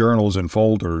all his journals and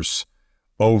folders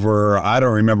over. I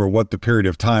don't remember what the period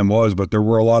of time was, but there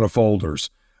were a lot of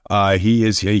folders. He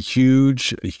is a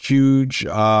huge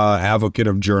advocate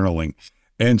of journaling.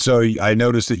 And so I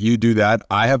noticed that you do that.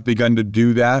 I have begun to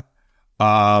do that.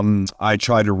 I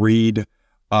try to read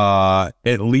at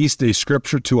least a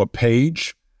scripture to a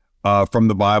page from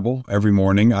the Bible every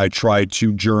morning. I try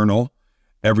to journal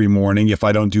every morning. If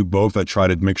I don't do both, I try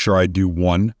to make sure I do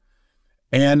one.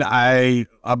 And I,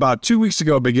 about 2 weeks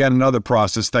ago, began another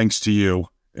process, thanks to you,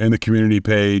 in the community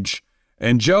page.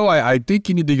 And Joe, I think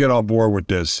you need to get on board with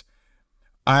this.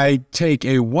 I take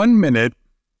a 1 minute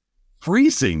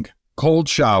freezing cold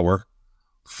shower,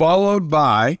 followed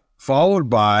by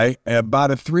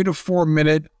about a 3 to 4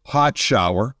 minute hot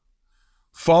shower,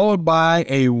 followed by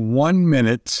a 1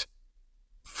 minute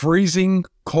freezing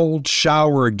cold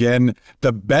shower again.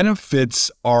 The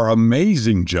benefits are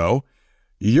amazing, Joe.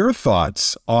 Your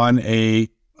thoughts on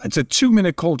it's a 2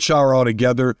 minute cold shower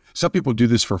altogether. Some people do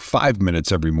this for 5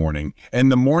 minutes every morning,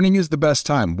 and the morning is the best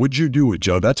time. Would you do it,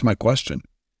 Joe? That's my question.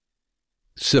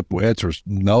 Simple answer is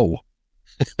no.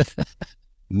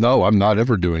 No, I'm not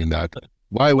ever doing that.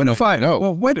 Why would I? No.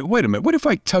 Well, wait a minute. What if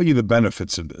I tell you the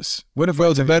benefits of this? What if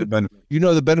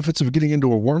the benefits of getting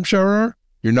into a warm shower are?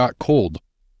 You're not cold.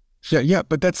 Yeah,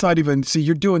 but that's not even. See,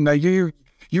 you're doing that.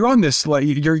 You're on this. Like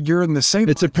you're in the same.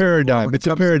 It's a paradigm. It's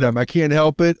a paradigm. I can't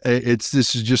help it. This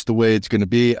is just the way it's going to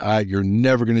be. You're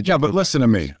never going to. Yeah, but listen to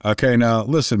me. Okay, now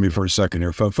listen to me for a second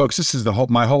here, folks. This is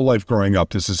my whole life growing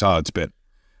up. This is how it's been.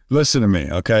 Listen to me,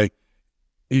 okay?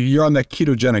 You're on that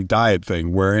ketogenic diet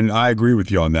thing, and I agree with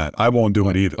you on that. I won't do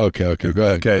it either. Okay, go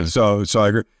ahead. Okay, so I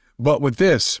agree. But with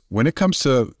this, when it comes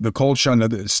to the cold shower,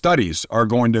 the studies are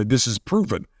this is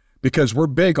proven, because we're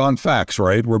big on facts,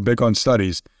 right? We're big on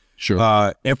studies.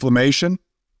 Sure. Inflammation,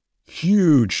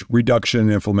 huge reduction in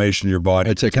inflammation in your body.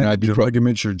 I take an ibuprofen. Your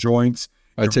ligaments, your joints.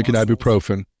 I take an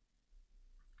ibuprofen.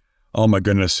 Oh my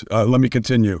goodness. Let me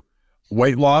continue.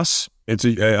 Weight loss. It's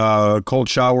cold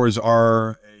showers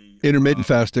are intermittent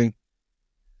fasting.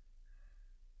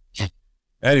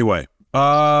 Anyway,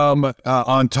 on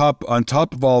top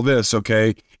of all this,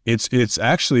 okay, it's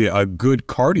actually a good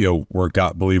cardio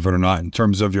workout, believe it or not, in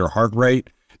terms of your heart rate.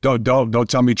 Don't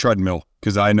tell me treadmill,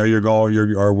 because I know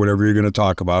or whatever you're going to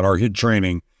talk about, or HIIT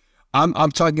training.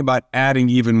 I'm talking about adding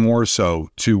even more so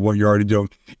to what you're already doing.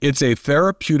 It's a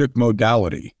therapeutic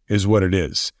modality, is what it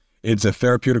is. It's a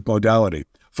therapeutic modality.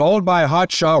 Followed by a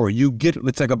hot shower.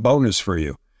 It's like a bonus for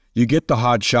you. You get the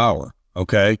hot shower,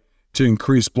 okay, to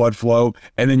increase blood flow,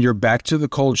 and then you're back to the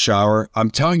cold shower.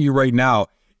 I'm telling you right now,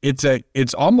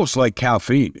 it's almost like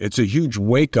caffeine. It's a huge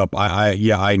wake up.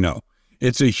 I know.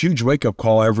 It's a huge wake up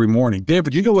call every morning.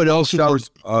 David, you know what else?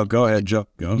 Go ahead, Joe.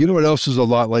 Go. You know what else is a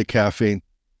lot like caffeine?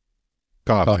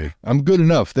 Coffee. I'm good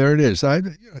enough. There it is.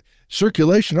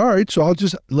 Circulation. All right. So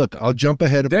I'll jump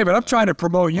ahead. David, I'm trying to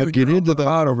promote you. I'll get into the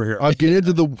hot over here. I'll get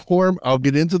into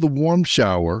the warm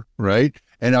shower, right?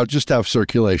 And I'll just have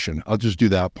circulation. I'll just do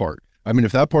that part. I mean,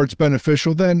 if that part's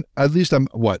beneficial, then at least I'm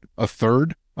a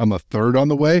third? I'm a third on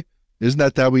the way. Isn't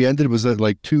that how we ended? Was that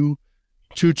like two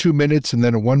minutes and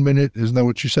then a 1 minute? Isn't that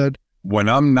what you said? When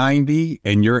I'm 90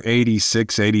 and you're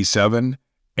 86, 87,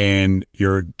 and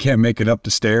you can't make it up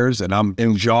the stairs and I'm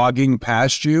jogging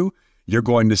past you, you're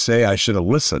going to say, I should have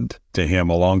listened to him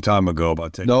a long time ago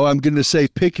about taking. No, I'm going to say,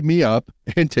 pick me up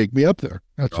and take me up there.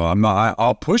 I'm not.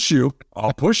 I'll push you.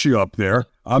 I'll push you up there.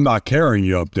 I'm not carrying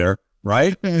you up there,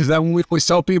 right? Is that when we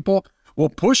tell people? We'll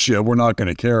push you. We're not going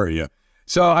to carry you.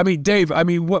 So, I mean, Dave,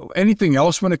 anything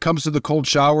else when it comes to the cold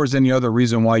showers? Any other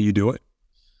reason why you do it?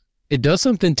 It does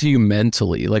something to you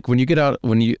mentally. Like when you get out,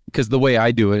 because the way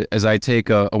I do it is I take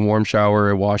a warm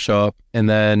shower, I wash up, and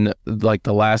then like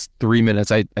the last 3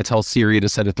 minutes, I tell Siri to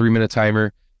set a 3-minute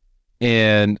timer,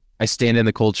 and I stand in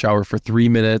the cold shower for 3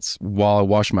 minutes while I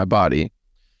wash my body.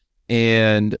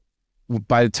 And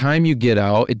by the time you get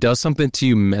out, it does something to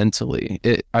you mentally.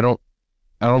 I don't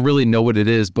really know what it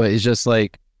is, but it's just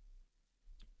like,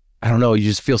 I don't know, you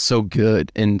just feel so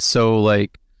good. And so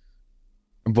like,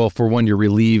 well, for one, you're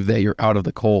relieved that you're out of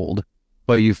the cold,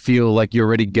 but you feel like you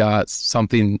already got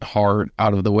something hard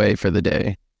out of the way for the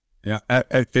day. Yeah,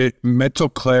 mental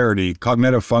clarity,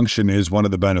 cognitive function is one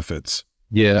of the benefits.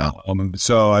 Yeah.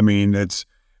 So, I mean, it's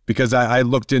because I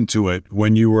looked into it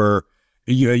when you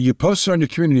posted on your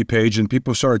community page and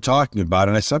people started talking about it.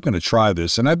 And I said, I'm going to try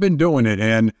this. And I've been doing it.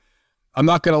 And I'm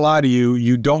not going to lie to you.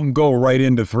 You don't go right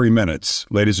into 3 minutes,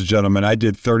 ladies and gentlemen. I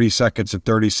did 30 seconds and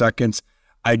 30 seconds.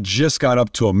 I just got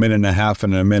up to a minute and a half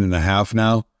and a minute and a half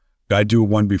now. I do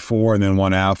one before and then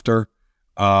one after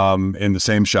in the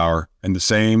same shower and the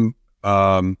same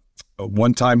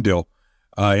one-time deal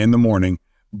in the morning.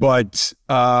 But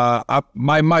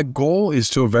my goal is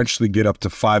to eventually get up to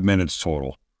 5 minutes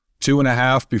total.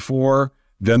 2.5 before,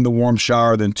 then the warm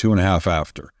shower, then 2.5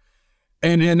 after.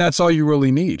 And that's all you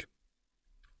really need.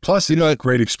 Plus, it's a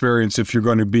great experience if you're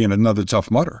going to be in another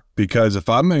Tough Mudder. Because if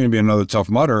I'm going to be in another Tough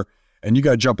Mudder and you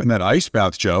got to jump in that ice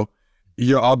bath, Joe,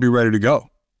 I'll be ready to go.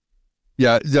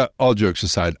 Yeah, all jokes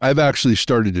aside, I've actually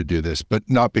started to do this, but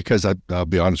not because I'll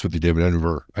be honest with you, David,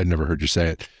 I never heard you say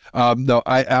it. No,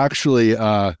 I actually,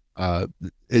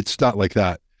 it's not like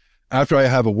that. After I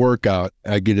have a workout,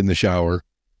 I get in the shower,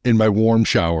 in my warm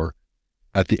shower.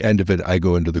 At the end of it, I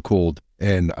go into the cold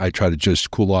and I try to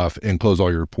just cool off and close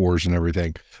all your pores and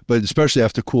everything. But especially I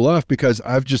have to cool off because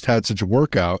I've just had such a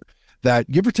workout that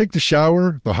you ever take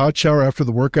the hot shower after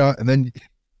the workout, and then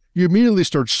you immediately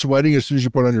start sweating as soon as you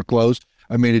put on your clothes.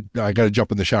 I got to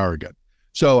jump in the shower again.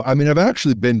 So, I've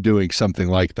actually been doing something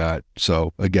like that.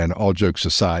 So again, all jokes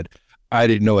aside, I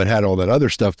didn't know it had all that other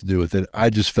stuff to do with it. I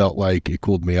just felt like it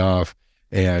cooled me off.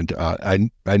 And I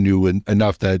knew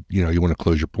enough that, you want to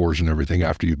close your pores and everything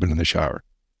after you've been in the shower.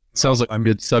 Sounds like a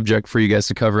good subject for you guys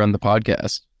to cover on the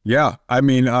podcast. Yeah.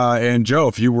 And Joe,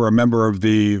 if you were a member of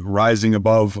the Rising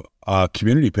Above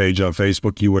community page on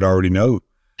Facebook, you would already know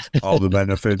all the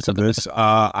benefits of this.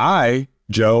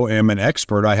 Joe, am an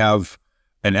expert. I have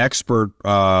an expert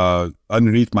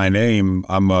underneath my name.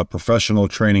 I'm a professional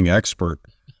training expert.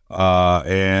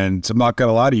 And I'm not going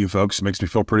to lie to you folks. It makes me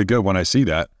feel pretty good when I see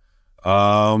that.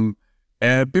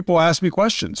 And people ask me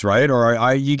questions, right?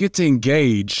 Or you get to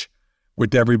engage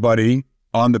with everybody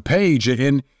on the page.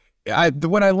 And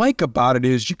what I like about it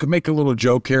is you can make a little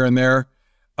joke here and there.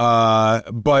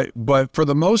 But for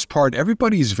the most part,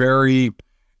 everybody's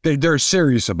they're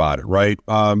serious about it, right?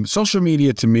 Social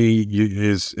media to me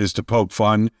is to poke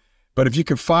fun, but if you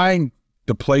can find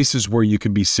the places where you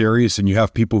can be serious and you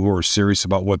have people who are serious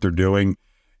about what they're doing,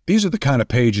 these are the kind of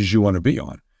pages you want to be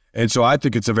on. And so I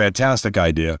think it's a fantastic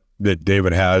idea that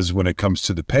David has when it comes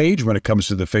to the page, when it comes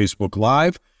to the Facebook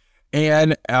Live.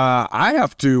 And I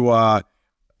have to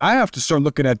start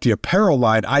looking at the apparel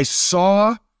line. I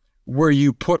saw where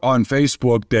you put on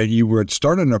Facebook that you were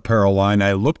starting an apparel line.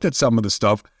 I looked at some of the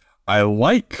stuff. I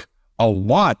like a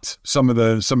lot some of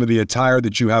the attire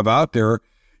that you have out there.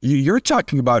 You're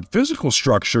talking about physical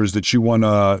structures that you want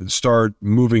to start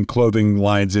moving clothing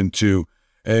lines into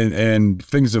and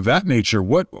things of that nature.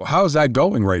 How's that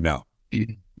going right now?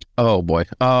 Oh boy.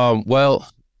 Well,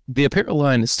 the apparel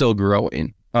line is still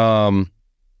growing.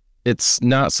 It's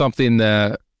not something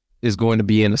that is going to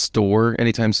be in a store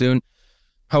anytime soon.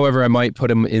 However, I might put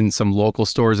them in some local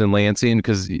stores in Lansing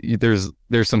because there's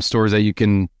some stores that you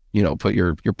can, put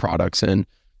your products in.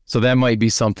 So that might be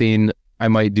something I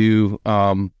might do.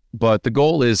 But the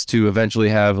goal is to eventually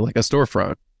have like a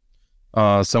storefront,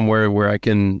 somewhere where I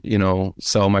can,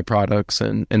 sell my products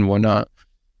and whatnot.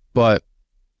 But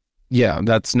yeah,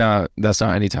 that's not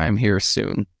anytime here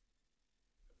soon.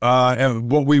 And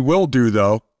what we will do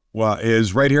though,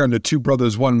 is right here on the Two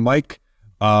Brothers One Mic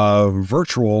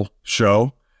virtual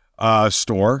show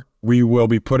store. We will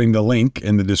be putting the link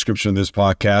in the description of this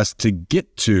podcast to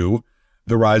get to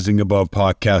the Rising Above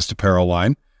podcast apparel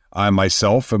line. I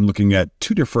myself am looking at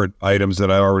 2 different items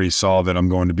that I already saw that I'm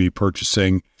going to be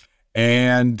purchasing,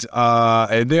 and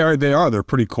they're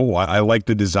pretty cool. I like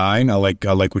the design. I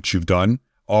like what you've done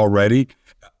already.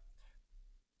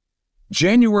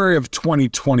 January of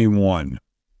 2021.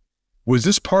 Was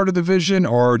this part of the vision,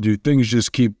 or do things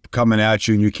just keep coming at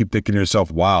you and you keep thinking to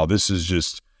yourself, wow, this is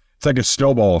just, it's like a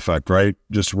snowball effect, right?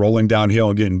 Just rolling downhill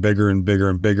and getting bigger and bigger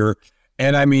and bigger.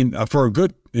 And for a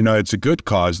good, it's a good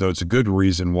cause though. It's a good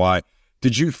reason why.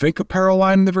 Did you think apparel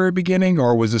line in the very beginning,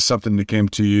 or was this something that came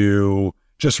to you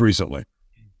just recently?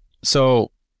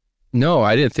 So no,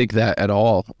 I didn't think that at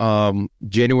all.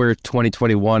 January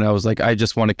 2021, I was like, I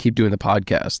just want to keep doing the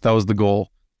podcast. That was the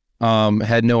goal.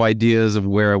 Had no ideas of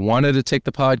where I wanted to take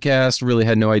the podcast, really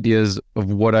had no ideas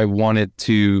of what I wanted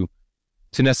to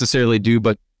necessarily do,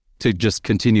 but to just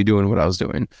continue doing what I was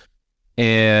doing.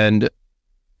 And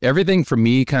everything for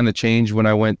me kind of changed when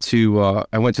I went to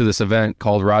this event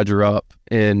called Roger Up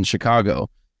in Chicago.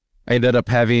 I ended up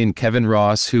having Kevin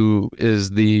Ross, who is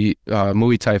the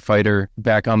Muay Thai fighter,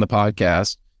 back on the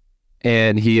podcast.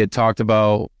 And he had talked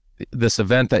about this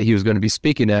event that he was going to be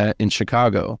speaking at in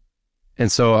Chicago. And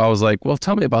so I was like, well,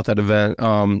 tell me about that event.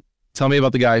 Tell me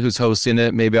about the guy who's hosting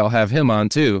it. Maybe I'll have him on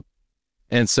too.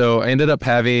 And so I ended up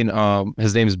having,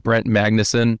 his name is Brent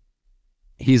Magnuson.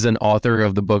 He's an author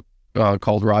of the book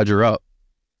called Roger Up.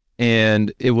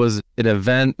 And it was an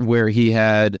event where he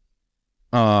had,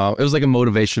 it was like a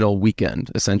motivational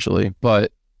weekend, essentially.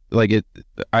 But like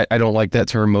I don't like that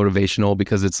term motivational,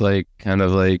 because it's like kind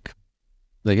of like,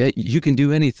 hey, you can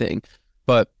do anything.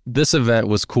 But this event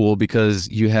was cool because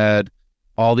you had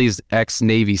all these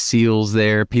ex-Navy SEALs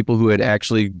there, people who had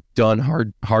actually done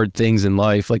hard things in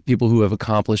life, like people who have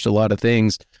accomplished a lot of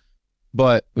things,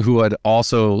 but who had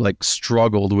also like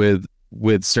struggled with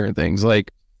certain things.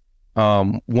 Like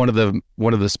one of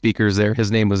the speakers there,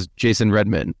 his name was Jason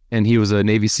Redman, and he was a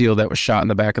Navy SEAL that was shot in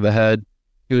the back of the head.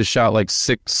 He was shot like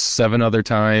 6-7 other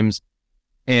times,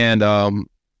 and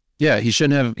yeah, he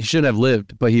shouldn't have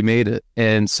lived, but he made it.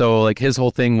 And so like his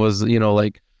whole thing was,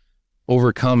 like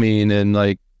overcoming and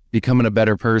like becoming a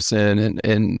better person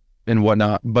and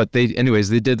whatnot. But they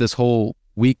did this whole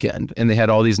weekend, and they had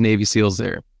all these Navy SEALs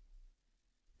there.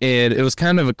 And it was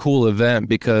kind of a cool event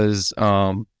because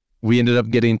we ended up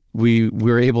we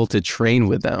were able to train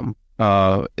with them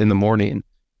in the morning,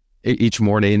 each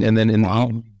morning. And then in the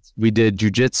evening, we did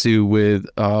jujitsu with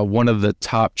one of the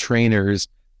top trainers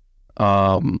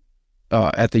at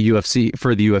the UFC,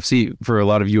 for a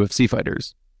lot of UFC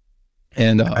fighters.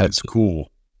 And that's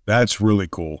cool. That's really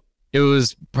cool. It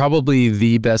was probably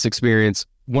the best experience,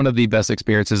 one of the best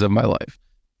experiences of my life.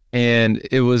 And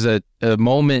it was a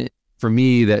moment for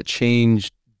me that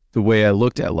changed the way I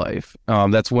looked at life.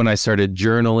 That's when I started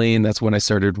journaling. That's when I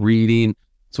started reading.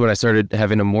 That's when I started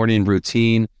having a morning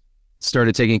routine,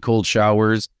 started taking cold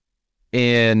showers.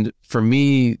 And for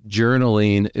me,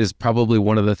 journaling is probably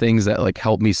one of the things that like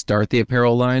helped me start the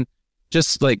apparel line.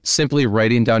 Just like simply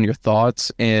writing down your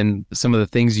thoughts and some of the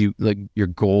things you like, your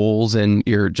goals and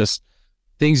your just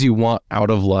things you want out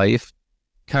of life.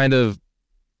 It kind of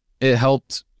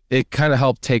helped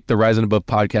take the Rise and Above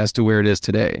podcast to where it is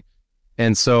today.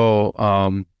 And so,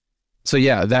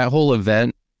 yeah, that whole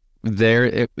event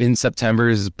there in September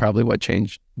is probably what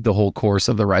changed the whole course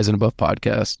of the Rise and Above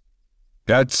podcast.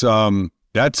 That's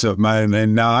man.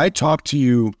 And now I talk to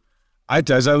you,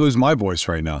 as I lose my voice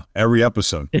right now, every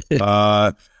episode.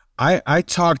 I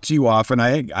talk to you often.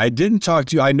 I didn't talk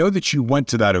to you. I know that you went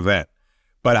to that event,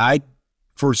 but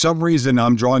for some reason,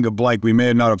 I'm drawing a blank. We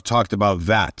may not have talked about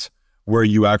that, where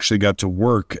you actually got to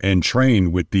work and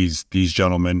train with these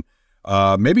gentlemen,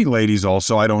 maybe ladies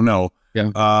also. I don't know.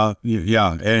 Yeah.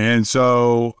 Yeah. And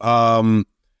so,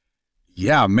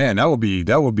 yeah, man, that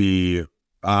would be.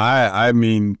 I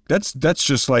mean, that's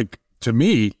just like, to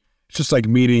me, it's just like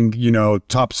meeting,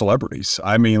 top celebrities.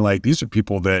 I mean, like, these are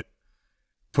people that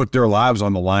put their lives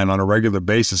on the line on a regular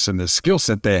basis, and the skill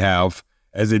set they have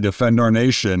as they defend our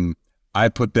nation, I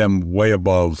put them way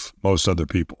above most other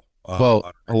people.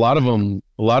 Well, a lot of them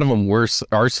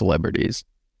are celebrities.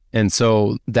 And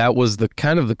so that was the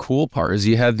kind of the cool part, is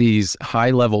you had these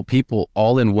high level people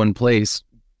all in one place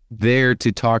there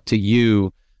to talk to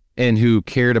you, and who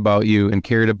cared about you and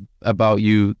cared about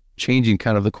you changing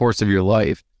kind of the course of your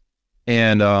life.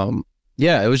 And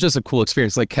yeah, it was just a cool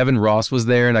experience. Like Kevin Ross was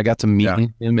there, and I got to meet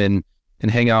him and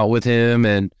hang out with him.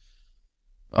 And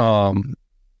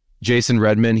Jason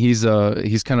Redman, he's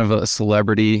kind of a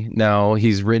celebrity now.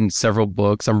 He's written several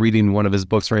books. I'm reading one of his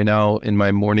books right now in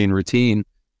my morning routine.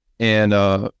 And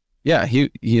yeah,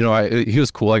 he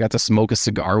was cool. I got to smoke a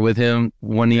cigar with him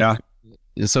one year.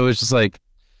 So it's just like,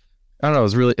 I don't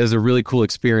know, it was a really cool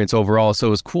experience overall. So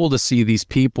it was cool to see these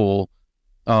people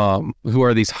who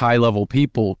are these high level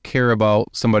people care about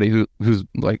somebody who's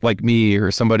like me, or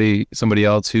somebody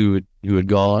else who had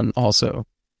gone also.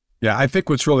 Yeah, I think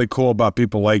what's really cool about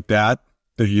people like that,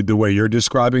 the way you're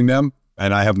describing them,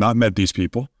 and I have not met these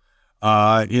people,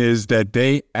 is that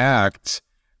they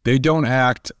don't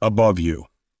act above you.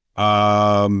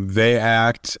 They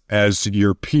act as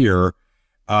your peer,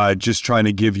 just trying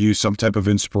to give you some type of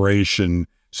inspiration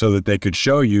so that they could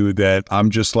show you that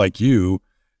I'm just like you.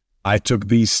 I took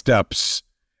these steps,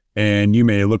 and you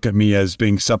may look at me as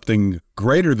being something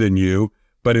greater than you,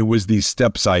 but it was these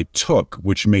steps I took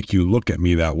which make you look at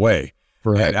me that way.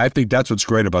 Right. And I think that's what's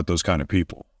great about those kind of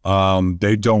people.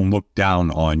 They don't look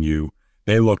down on you.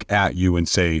 They look at you and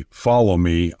say, follow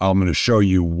me. I'm going to show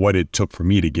you what it took for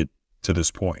me to get to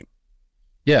this point.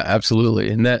 Yeah,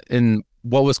 absolutely. And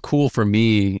what was cool for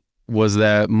me was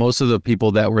that most of the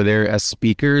people that were there as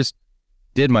speakers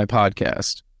did my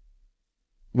podcast.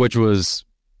 which was,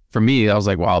 for me, I was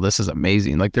like, wow, this is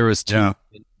amazing. Like there was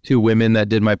two women that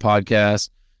did my podcast.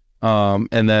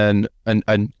 And then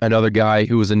another guy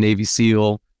who was a Navy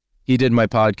SEAL, he did my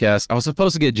podcast. I was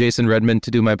supposed to get Jason Redmond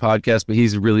to do my podcast, but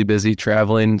he's really busy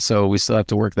traveling, so we still have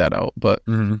to work that out. But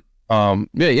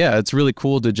it's really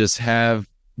cool to just have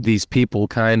these people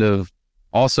kind of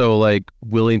also like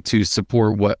willing to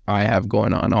support what I have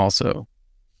going on also.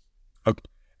 Okay.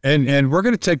 And we're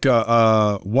going to take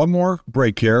one more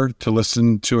break here to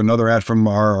listen to another ad from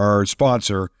our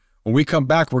sponsor. When we come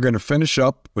back, we're going to finish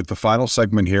up with the final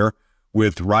segment here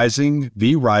with the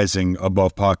Rising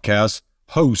Above podcast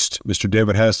host, Mr.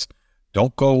 David Hess.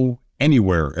 Don't go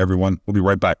anywhere, everyone. We'll be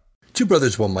right back. Two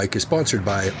Brothers, One Mic is sponsored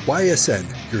by YSN,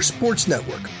 your sports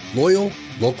network. Loyal,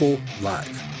 local,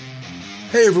 live.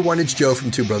 Hey everyone, it's Joe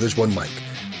from Two Brothers, One Mic.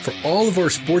 For all of our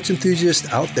sports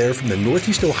enthusiasts out there from the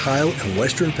Northeast Ohio and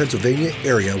Western Pennsylvania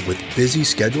area with busy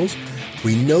schedules,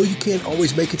 we know you can't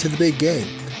always make it to the big game.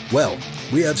 Well,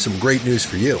 we have some great news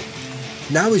for you.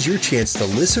 Now is your chance to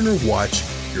listen or watch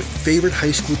your favorite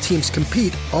high school teams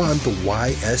compete on the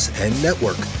YSN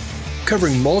network.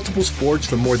 Covering multiple sports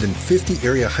from more than 50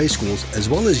 area high schools, as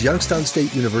well as Youngstown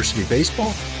State University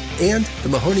baseball and the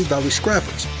Mahoning Valley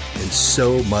Scrappers, and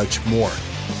so much more.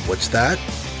 What's that?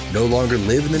 No longer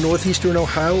live in the Northeastern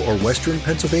Ohio or Western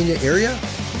Pennsylvania area?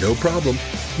 No problem.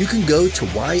 You can go to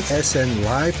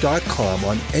ysnlive.com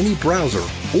on any browser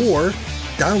or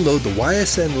download the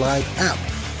YSN Live app,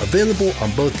 available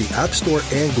on both the App Store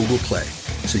and Google Play,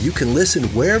 so you can listen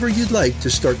wherever you'd like to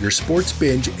start your sports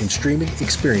binge and streaming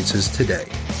experiences today.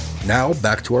 Now,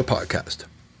 back to our podcast.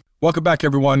 Welcome back,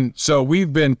 everyone. So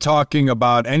we've been talking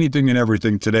about anything and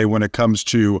everything today when it comes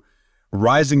to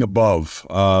rising above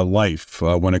life,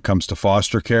 when it comes to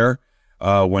foster care,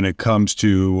 when it comes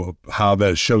to how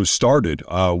the show started,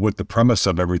 what the premise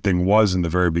of everything was in the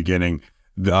very beginning,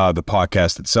 the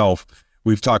podcast itself.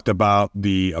 We've talked about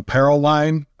the apparel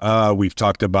line. We've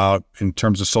talked about, in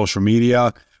terms of social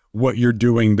media, what you're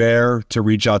doing there to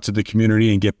reach out to the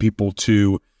community and get people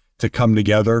to come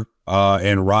together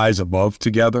and rise above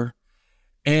together.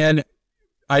 And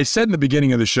I said in the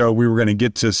beginning of the show, we were going to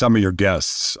get to some of your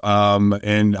guests.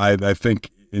 And I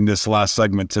think in this last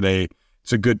segment today,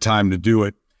 it's a good time to do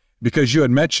it because you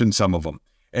had mentioned some of them.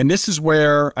 And this is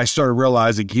where I started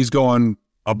realizing he's going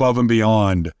above and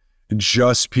beyond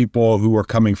just people who are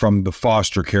coming from the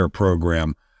foster care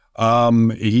program.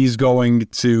 He's going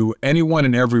to anyone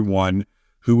and everyone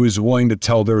who is willing to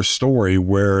tell their story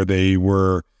where they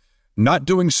were not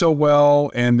doing so well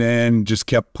and then just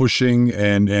kept pushing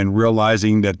and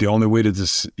realizing that the only way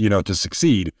to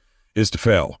succeed is to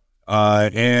fail.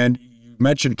 And you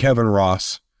mentioned Kevin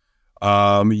Ross.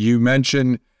 You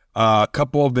mentioned a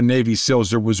couple of the Navy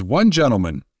SEALs. There was one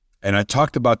gentleman, and I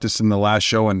talked about this in the last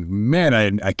show, and man,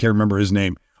 I can't remember his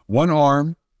name. One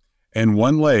arm and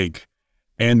one leg.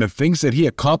 And the things that he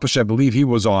accomplished, I think he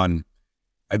was on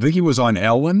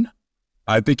Ellen.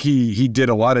 I think he did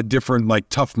a lot of different like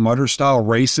Tough Mudder style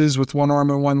races with one arm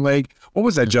and one leg. What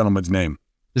was that gentleman's name?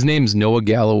 His name's Noah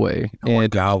Galloway.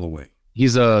 Galloway.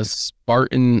 He's a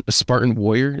Spartan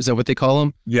warrior. Is that what they call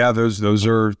him? Yeah, those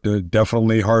are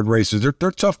definitely hard races.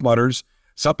 They're Tough Mudders.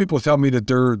 Some people tell me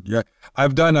that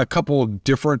I've done a couple of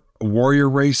different warrior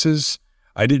races.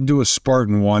 I didn't do a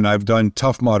Spartan one. I've done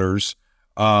Tough Mudders.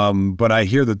 But I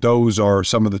hear that those are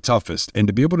some of the toughest. And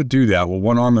to be able to do that with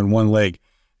one arm and one leg,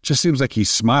 just seems like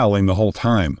he's smiling the whole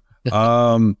time.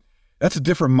 That's a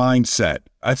different mindset.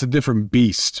 That's a different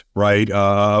beast, right?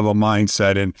 Of a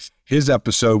mindset. And his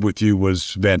episode with you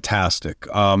was fantastic.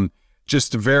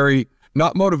 Just very,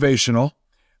 not motivational.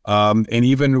 And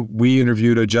even we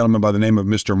interviewed a gentleman by the name of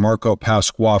Mr. Marco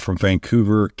Pasqua from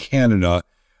Vancouver, Canada.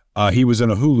 He was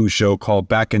in a Hulu show called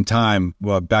Back in Time,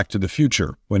 Back to the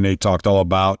Future, when they talked all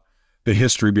about the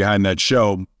history behind that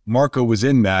show. Marco was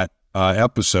in that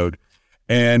episode,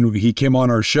 and he came on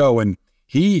our show, and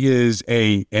he is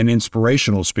an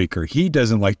inspirational speaker. He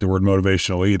doesn't like the word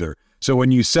motivational either. So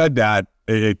when you said that,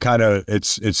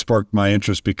 it sparked my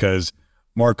interest because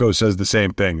Marco says the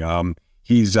same thing.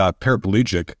 He's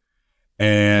paraplegic,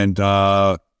 and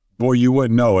boy, you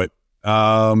wouldn't know it.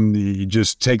 He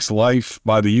just takes life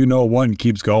by the what and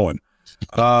keeps going.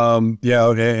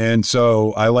 And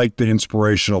so I like the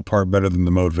inspirational part better than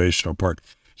the motivational part.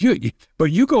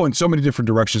 But you go in so many different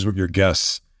directions with your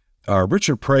guests.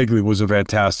 Richard Pragley was a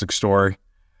fantastic story.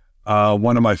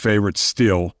 One of my favorites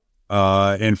still.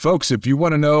 And folks, if you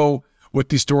want to know what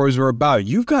these stories are about,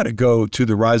 you've got to go to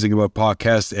the Rising Above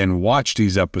podcast and watch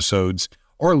these episodes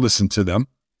or listen to them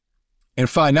and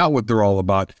find out what they're all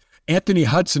about. Anthony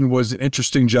Hudson was an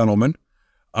interesting gentleman.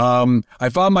 I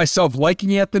found myself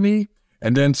liking Anthony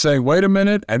and then saying, wait a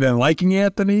minute, and then liking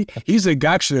Anthony. He's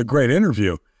actually a great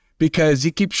interview because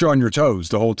he keeps you on your toes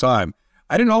the whole time.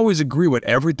 I didn't always agree with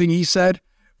everything he said,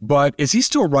 but is he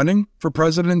still running for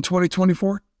president in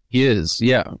 2024? He is.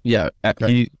 Yeah. Yeah.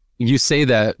 Okay. You say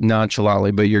that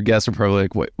nonchalantly, but your guests are probably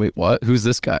like, wait, what? Who's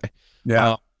this guy?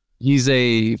 Yeah. He's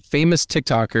a famous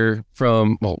TikToker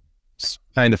from, well,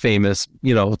 kind of famous,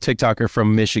 TikToker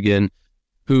from Michigan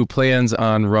who plans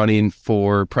on running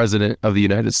for president of the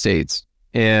United States.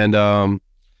 And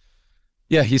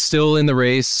yeah, he's still in the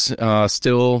race,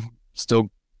 still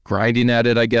grinding at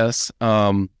it, I guess.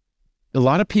 A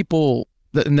lot of people,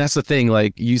 and that's the thing,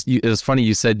 like it was funny,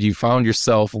 you said you found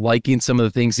yourself liking some of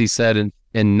the things he said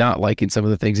and not liking some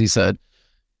of the things he said.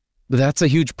 But that's a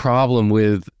huge problem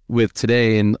with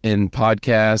today in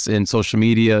podcasts and social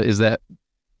media, is that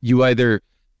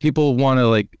people want to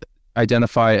like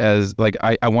identify as like,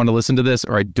 I want to listen to this,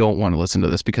 or I don't want to listen to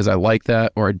this because I like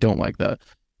that or I don't like that.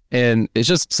 And it's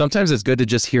just, sometimes it's good to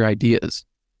just hear ideas,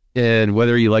 and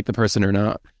whether you like the person or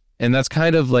not. And that's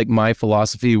kind of like my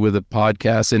philosophy with a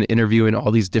podcast and interviewing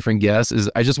all these different guests, is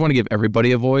I just want to give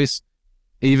everybody a voice,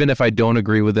 even if I don't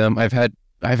agree with them. I've had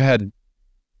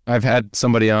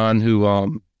somebody on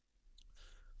who,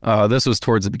 this was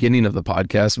towards the beginning of the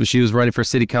podcast, but she was running for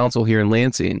city council here in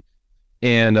Lansing,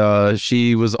 and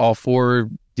she was all for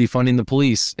defunding the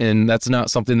police, and that's not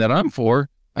something that I'm for.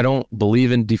 I don't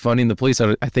believe in defunding the police.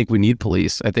 I think we need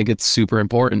police. I think it's super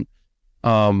important.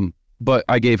 But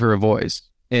I gave her a voice.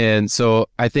 And so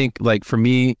I think, like, for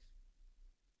me,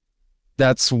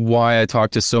 that's why I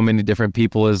talk to so many different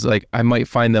people, is like, I might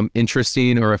find them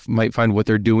interesting, or I might find what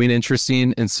they're doing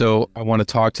interesting. And so I want to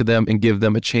talk to them and give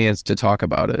them a chance to talk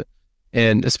about it.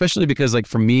 And especially because, like,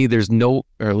 for me, there's no,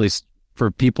 or at least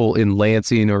for people in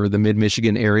Lansing or the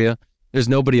mid-Michigan area, there's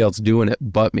nobody else doing it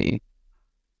but me.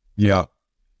 Yeah.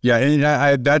 Yeah. And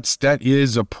that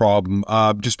is a problem.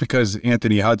 Just because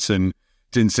Anthony Hudson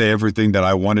didn't say everything that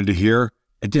I wanted to hear,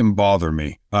 it didn't bother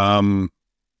me.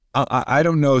 I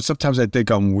don't know. Sometimes I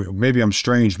think maybe I'm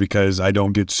strange because I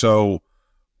don't get so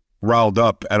riled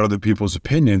up at other people's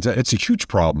opinions. It's a huge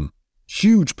problem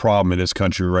in this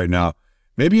country right now,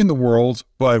 maybe in the world.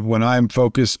 But when I'm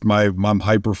focused, I'm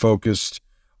hyper focused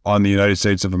on the United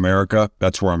States of America.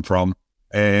 That's where I'm from.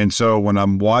 And so when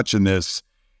I'm watching this,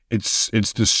 it's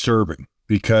disturbing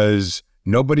because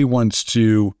nobody wants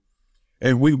to.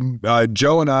 And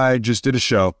Joe and I just did a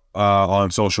show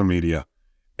on social media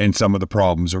and some of the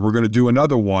problems. And we're going to do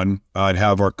another one and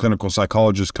have our clinical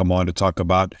psychologist come on to talk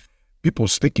about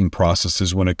people's thinking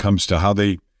processes when it comes to how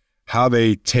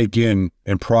they take in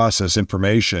and process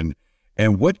information.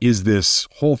 And what is this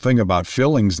whole thing about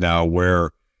feelings now,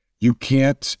 where you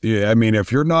can't, I mean,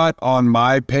 if you're not on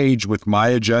my page with my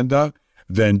agenda,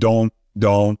 then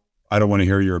I don't want to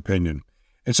hear your opinion.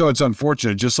 And so it's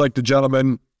unfortunate, just like the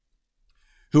gentleman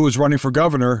who was running for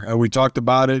governor. And we talked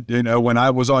about it, when I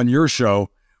was on your show,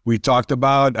 we talked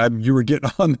about, you were getting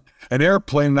on an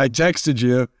airplane and I texted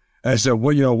you. I said,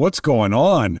 well, what's going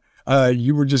on?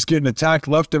 You were just getting attacked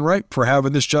left and right for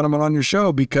having this gentleman on your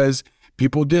show because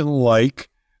people didn't like,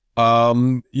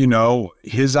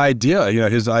 his idea,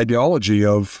 his ideology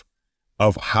of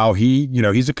how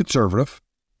he's a conservative,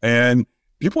 and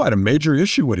people had a major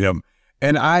issue with him.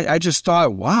 And I just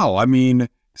thought, wow, I mean,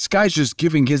 this guy's just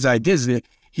giving his ideas.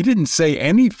 He didn't say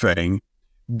anything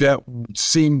that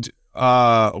seemed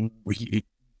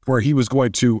where he was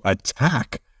going to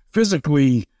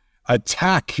physically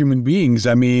attack human beings.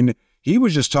 I mean, he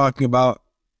was just talking about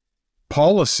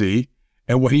policy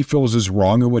and what he feels is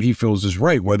wrong and what he feels is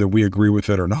right, whether we agree with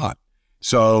it or not.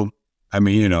 So, I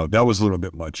mean, that was a little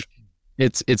bit much.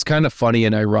 It's kind of funny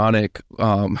and ironic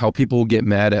how people get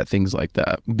mad at things like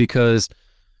that, because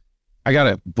I got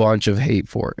a bunch of hate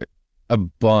for it, a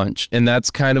bunch. And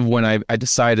that's kind of when I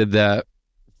decided that,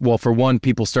 well, for one,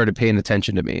 people started paying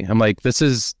attention to me. I'm like, this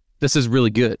is really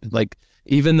good. Like,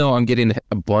 even though I'm getting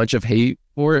a bunch of hate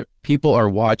for it, people are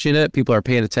watching it, people are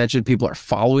paying attention, people are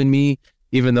following me,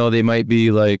 even though they might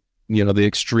be like, the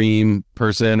extreme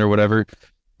person or whatever.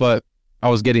 But I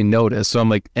was getting noticed. So I'm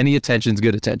like, any attention's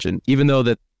good attention, even though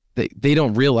that they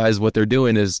don't realize what they're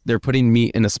doing is they're putting me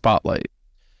in a spotlight.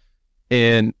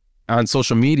 And on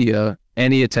social media,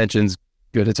 any attention's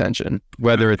good attention,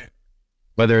 whether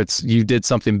it's you did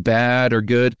something bad or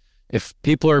good. If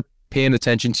people are paying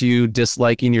attention to you,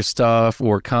 disliking your stuff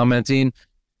or commenting,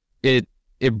 it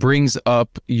brings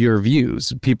up your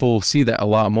views. People see that a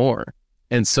lot more.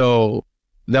 And so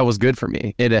that was good for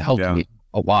me. It helped me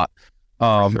a lot.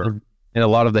 Sure. And a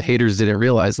lot of the haters didn't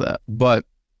realize that. But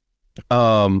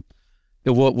what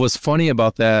was funny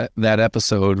about that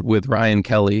episode with Ryan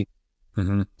Kelly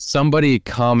somebody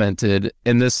commented,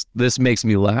 and this makes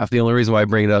me laugh. The only reason why I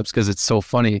bring it up is because it's so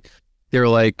funny. They were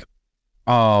like,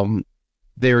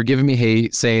 they were giving me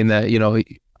hate, saying that, you know,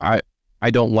 I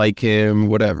don't like him,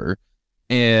 whatever.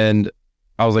 And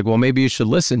I was like, well, maybe you should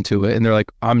listen to it. And they're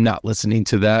like, I'm not listening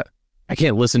to that. I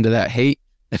can't listen to that hate.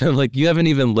 And I'm like, you haven't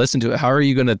even listened to it. How are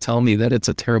you going to tell me that it's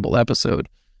a terrible episode?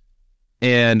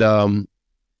 And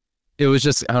it was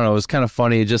just, I don't know, it was kind of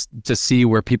funny just to see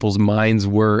where people's minds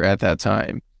were at that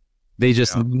time. They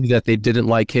just knew that they didn't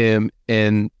like him.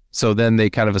 And so then they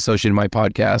kind of associated my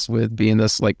podcast with being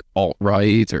this like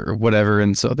alt-right or whatever.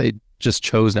 And so they just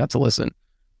chose not to listen.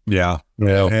 Yeah.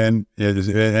 And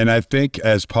I think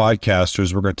as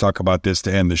podcasters, we're going to talk about this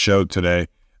to end the show today.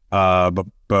 But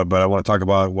I want to talk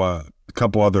about a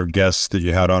couple other guests that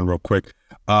you had on real quick.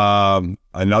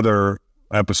 Another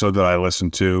episode that I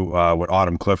listened to with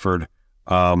Autumn Clifford.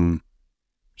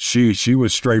 She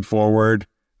was straightforward.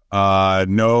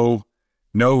 No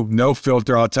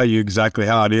filter. I'll tell you exactly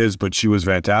how it is, but she was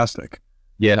fantastic.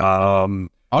 Yeah.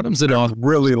 Autumn's an awesome.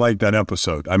 Really liked that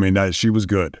episode. I mean, she was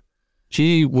good.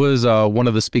 She was one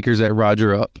of the speakers at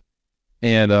Roger Up,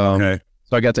 and so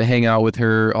I got to hang out with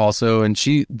her also. And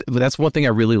that's one thing I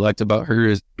really liked about her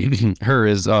is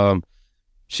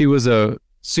she was a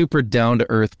super down to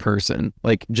earth person.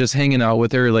 Like just hanging out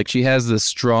with her, like she has this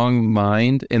strong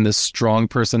mind and this strong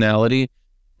personality,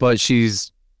 but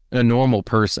she's a normal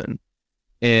person,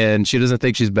 and she doesn't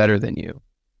think she's better than you,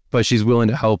 but she's willing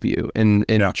to help you and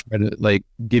try to like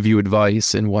give you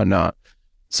advice and whatnot.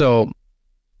 So.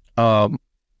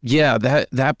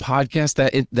 That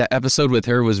podcast, that episode with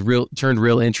her was turned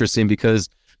real interesting because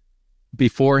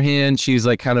beforehand she's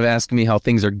like kind of asking me how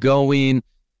things are going.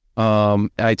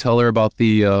 I tell her about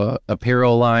the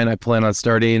apparel line. I plan on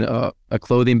starting a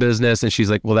clothing business, and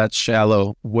she's like, well, that's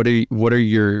shallow. What are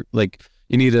your, like,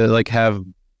 you need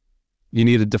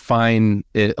to define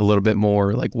it a little bit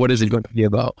more. Like, what is it going to be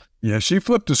about? Yeah, she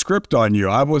flipped the script on you.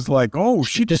 I was like, oh,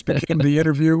 she just became the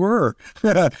interviewer.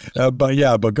 But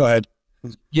go ahead.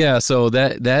 Yeah, so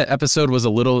that episode was a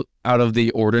little out of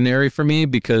the ordinary for me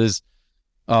because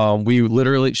she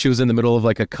was in the middle of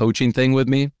like a coaching thing with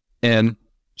me, and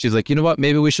she's like, you know what,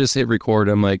 maybe we should just hit record.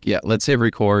 I'm like, yeah, let's hit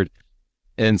record.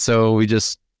 And so we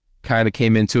just kind of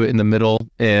came into it in the middle,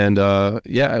 and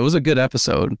it was a good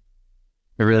episode.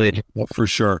 It really, for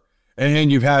sure.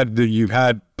 And you've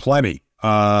had plenty.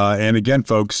 And again,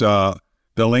 folks, the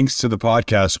links to the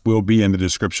podcast will be in the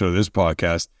description of this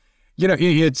podcast. You know,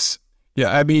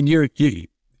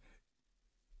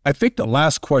 I think the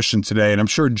last question today, and I'm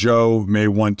sure Joe may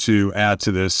want to add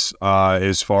to this,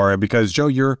 because Joe,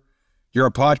 you're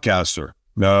a podcaster.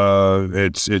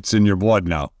 It's in your blood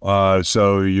now.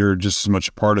 So you're just as much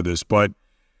a part of this. But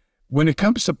when it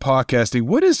comes to podcasting,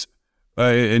 what is,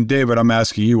 and David, I'm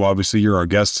asking you, obviously you're our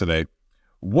guest today.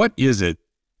 What is it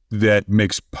that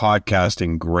makes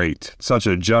podcasting great? Such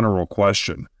a general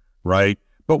question, right?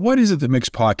 But what is it that makes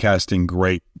podcasting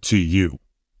great to you?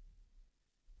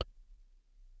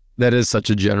 That is such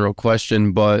a general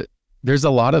question, but there's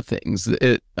a lot of things.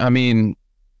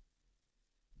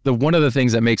 One of the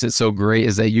things that makes it so great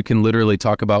is that you can literally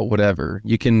talk about whatever.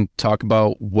 You can talk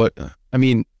about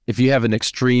if you have an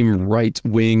extreme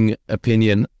right-wing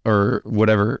opinion or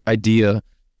whatever idea,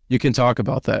 you can talk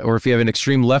about that. Or if you have an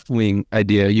extreme left-wing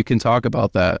idea, you can talk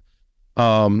about that.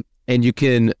 And you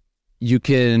can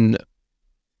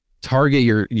target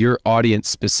your audience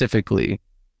specifically,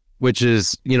 which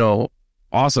is,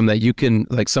 awesome that you can,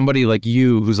 like somebody like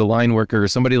you who's a line worker, or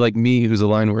somebody like me who's a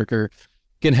line worker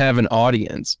can have an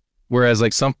audience. Whereas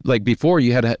like before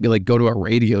you had to go to a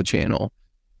radio channel,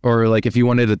 or like if you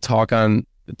wanted to talk on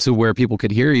to where people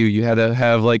could hear you, you had to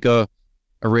have like you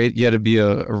had to be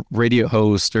a radio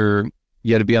host, or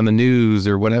you had to be on the news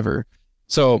or whatever.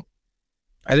 So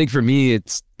I think for me,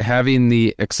 it's having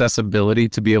the accessibility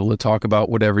to be able to talk about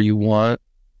whatever you want.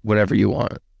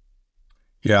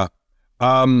 Yeah.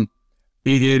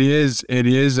 It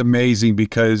is amazing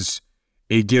because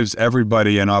it gives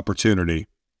everybody an opportunity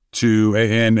to,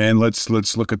 and let's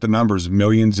look at the numbers,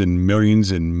 millions and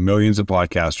millions and millions of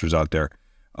podcasters out there.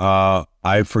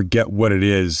 I forget what it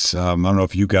is. I don't know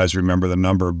if you guys remember the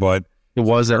number, but it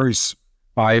was very small.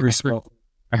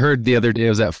 I heard the other day it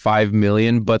was at 5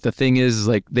 million, but the thing is,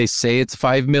 like, they say it's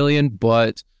 5 million,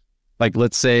 but like,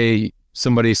 let's say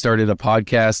somebody started a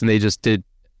podcast and they just did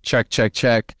check,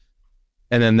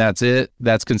 and then that's it.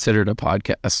 That's considered a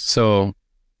podcast. So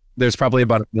there's probably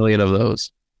about 1 million of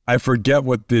those. I forget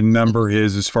what the number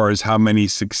is as far as how many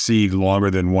succeed longer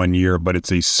than 1 year, but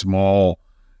it's a small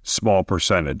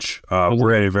percentage.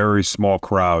 We're at a very small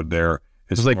crowd there.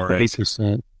 It's like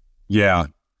 30%. Yeah.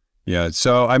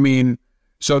 So, I mean,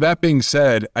 So that being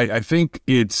said, I think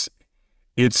it's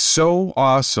so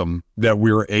awesome that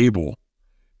we're able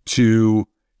to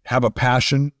have a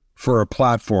passion for a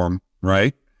platform,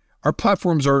 right? Our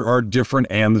platforms are different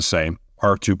and the same,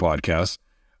 our two podcasts,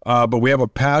 but we have a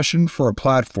passion for a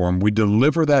platform. We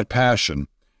deliver that passion,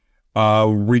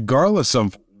 regardless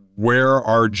of where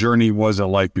our journey was in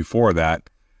life before that.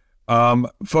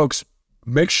 Folks,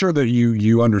 make sure that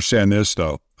you understand this,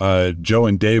 though. Joe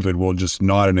and David will just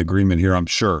nod in agreement here, I'm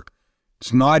sure.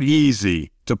 It's not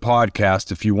easy to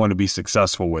podcast if you want to be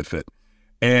successful with it.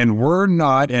 And we're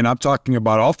not, and I'm talking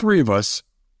about all three of us,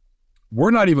 we're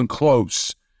not even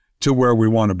close to where we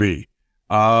want to be.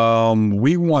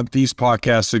 We want these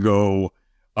podcasts to go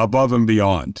above and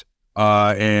beyond.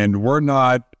 And we're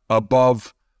not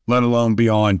above, let alone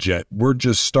beyond yet. We're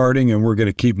just starting, and we're going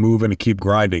to keep moving and keep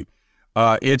grinding.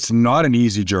 It's not an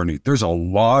easy journey. There's a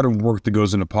lot of work that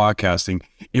goes into podcasting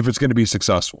if it's going to be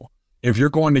successful. If you're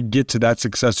going to get to that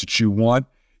success that you want,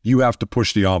 you have to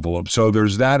push the envelope. So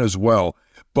there's that as well.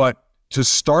 But to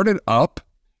start it up,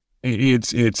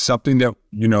 it's something that,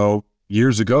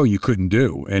 years ago you couldn't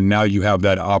do. And now you have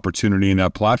that opportunity and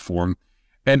that platform.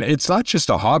 And it's not just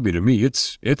a hobby to me.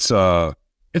 It's a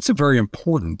very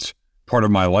important part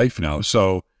of my life now.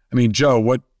 So, I mean, Joe,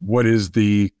 what is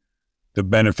the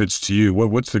benefits to you?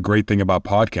 What's the great thing about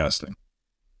podcasting?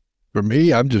 For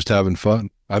me, I'm just having fun.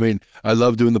 I mean, I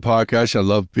love doing the podcast. I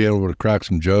love being able to crack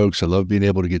some jokes. I love being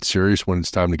able to get serious when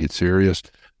it's time to get serious.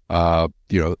 I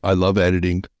love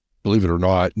editing, believe it or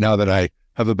not. Now that I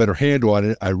have a better handle on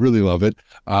it, I really love it.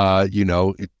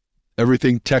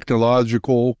 Everything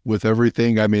technological with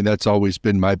everything. I mean, that's always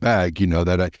been my bag,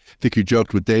 that I think you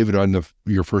joked with David on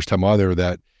your first time on there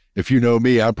that if you know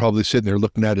me, I'm probably sitting there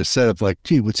looking at his setup like,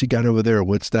 gee, what's he got over there?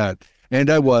 What's that? And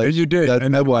I was. And you did.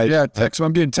 And I was. Yeah,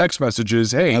 I'm getting text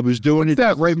messages. Hey, I was doing it.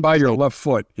 That right by your left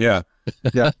foot. Yeah.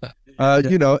 Yeah.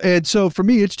 And so for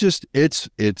me, it's just,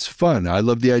 it's fun. I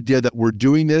love the idea that we're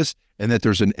doing this and that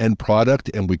there's an end product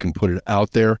and we can put it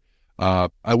out there.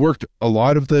 I worked a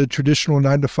lot of the traditional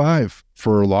 9 to 5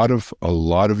 for a lot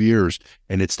of years.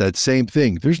 And it's that same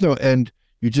thing. There's no end.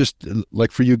 You just,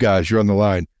 like for you guys, you're on the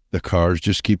line. The cars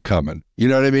just keep coming. You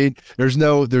know what I mean? There's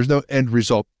no end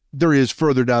result. There is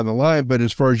further down the line, but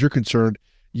as far as you're concerned,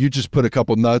 you just put a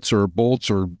couple nuts or bolts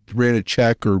or ran a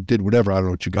check or did whatever. I don't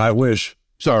know what you guys. I wish.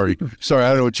 Sorry, I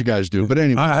don't know what you guys do. But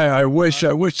anyway, I wish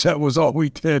that was all we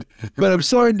did. But I'm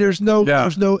sorry, there's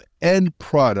no end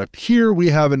product. Here we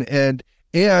have an end,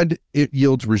 and it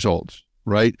yields results.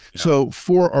 Right. Yeah. So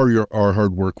for our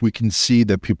hard work, we can see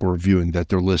that people are viewing, that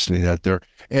they're listening, that they're,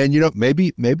 and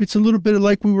maybe it's a little bit of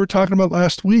like we were talking about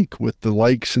last week with the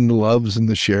likes and the loves and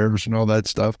the shares and all that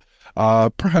stuff.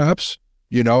 Perhaps,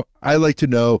 I like to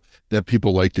know that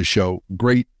people like the show.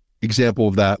 Great example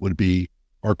of that would be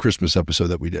our Christmas episode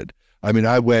that we did. I mean,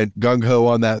 I went gung-ho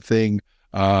on that thing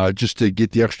just to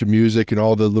get the extra music and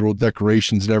all the little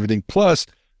decorations and everything. Plus,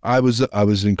 I was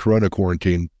in Corona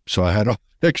quarantine, so I had all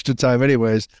extra time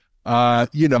anyways, but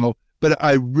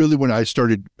I really, when I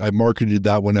started, I marketed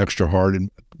that one extra hard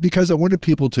and because I wanted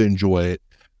people to enjoy it,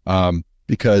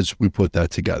 because we put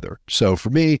that together. So for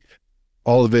me,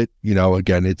 all of it,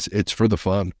 again, it's for the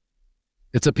fun.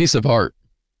 It's a piece of art.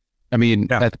 I mean,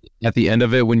 at the end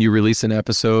of it, when you release an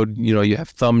episode, you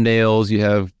have thumbnails, you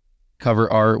have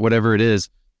cover art, whatever it is,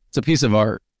 it's a piece of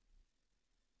art.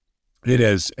 It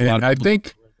is. And I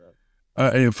think,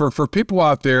 for people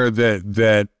out there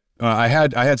that I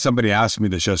had somebody ask me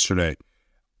this yesterday.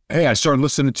 Hey, I started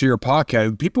listening to your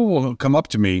podcast. People will come up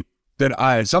to me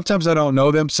that sometimes I don't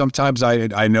know them. Sometimes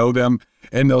I know them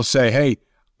and they'll say, hey,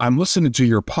 I'm listening to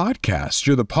your podcast.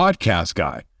 You're the podcast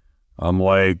guy. I'm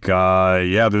like,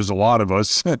 yeah, there's a lot of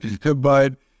us,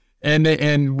 but,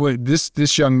 and what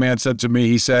this young man said to me,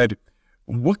 he said,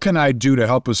 what can I do to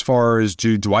help as far as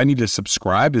do I need to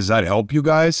subscribe? Does that help you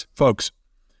guys? Folks,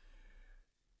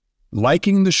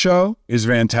 liking the show is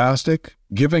fantastic.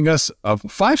 Giving us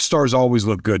 5 stars always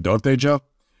look good, don't they, Joe?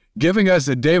 Giving us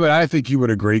David, I think you would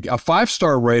agree. A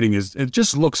 5-star rating it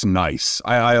just looks nice.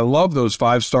 I love those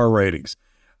 5-star ratings.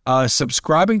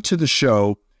 Subscribing to the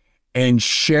show and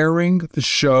sharing the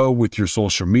show with your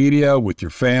social media, with your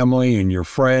family and your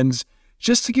friends,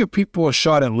 just to give people a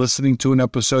shot at listening to an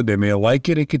episode. They may like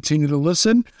it and continue to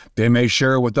listen. They may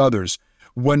share it with others.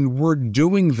 When we're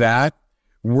doing that,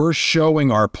 we're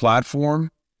showing our platform,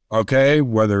 okay,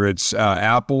 whether it's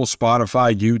Apple,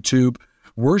 Spotify, YouTube,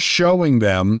 we're showing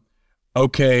them,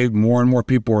 okay, more and more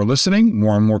people are listening,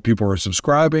 more and more people are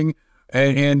subscribing,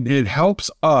 and it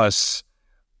helps us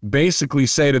basically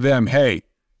say to them, hey,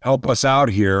 help us out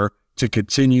here to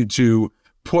continue to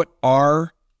put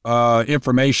our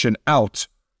information out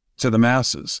to the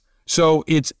masses. So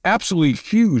it's absolutely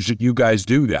huge that you guys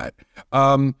do that.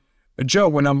 Joe,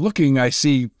 when I'm looking, I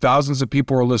see thousands of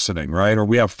people are listening, right? Or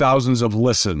we have thousands of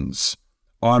listens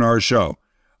on our show.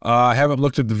 I haven't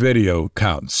looked at the video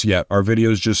counts yet. Our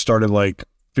videos just started like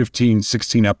 15,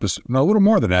 16 episodes, no, a little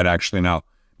more than that actually now.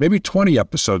 Maybe 20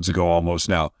 episodes ago almost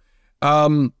now.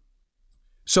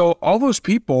 So all those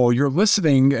people, you're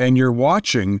listening and you're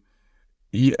watching.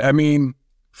 I mean,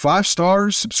 5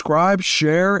 stars, subscribe,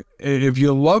 share. If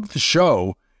you love the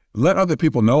show, let other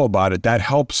people know about it. That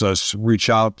helps us reach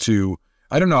out to,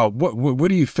 I don't know, what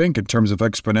do you think in terms of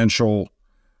exponential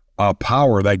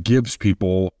power that gives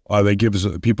people,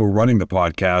 people running the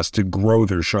podcast to grow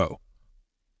their show?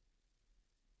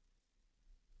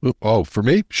 Oh, for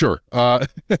me? Sure.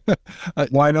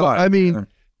 Why not? I mean,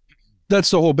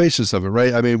 that's the whole basis of it,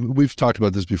 right? I mean, we've talked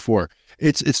about this before.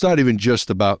 It's not even just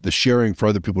about the sharing for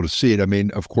other people to see it. I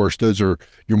mean, of course, those are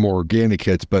your more organic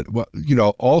hits, but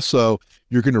also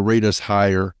you're going to rate us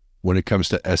higher when it comes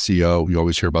to SEO. You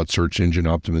always hear about search engine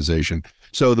optimization.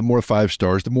 So the more 5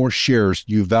 stars, the more shares,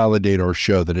 you validate our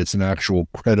show that it's an actual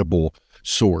credible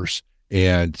source.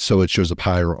 And so it shows up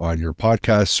higher on your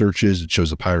podcast searches. It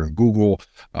shows up higher in Google.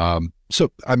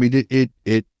 So, I mean,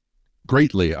 it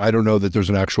greatly, I don't know that there's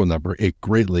an actual number. It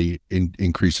greatly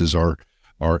increases our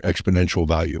exponential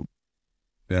value.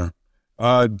 Yeah.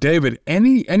 David,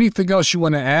 anything else you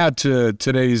want to add to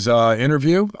today's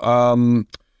interview?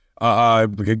 I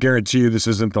can guarantee you this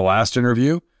isn't the last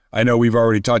interview. I know we've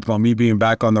already talked about me being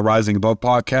back on the Rising Above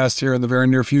podcast here in the very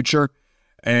near future.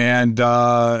 And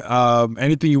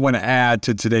anything you want to add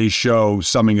to today's show,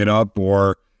 summing it up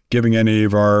or giving any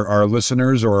of our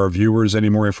listeners or our viewers any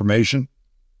more information?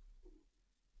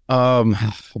 Oh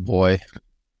boy.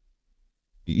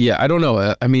 Yeah, I don't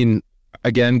know. I mean,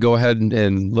 again, go ahead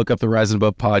and look up the Rising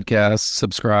Above podcast,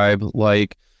 subscribe,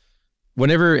 like.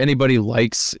 Whenever anybody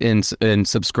likes and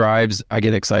subscribes, I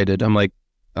get excited. I'm like,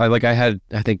 I had,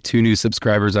 I think, 2 new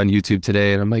subscribers on YouTube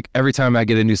today. And I'm like, every time I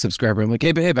get a new subscriber, I'm like,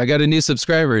 hey, babe, I got a new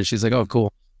subscriber. And she's like, oh,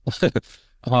 cool.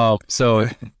 So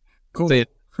cool. That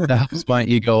helps my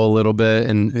ego a little bit.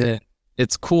 And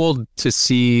it's cool to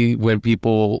see when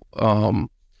people,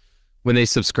 when they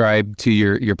subscribe to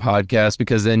your podcast,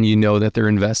 because then you know that they're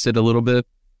invested a little bit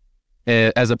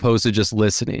as opposed to just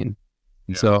listening.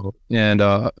 Yeah. So, and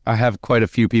I have quite a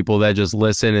few people that just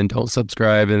listen and don't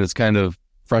subscribe, and it's kind of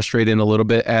frustrating a little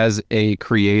bit as a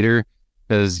creator,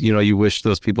 because you wish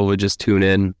those people would just tune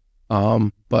in.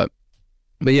 But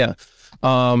yeah,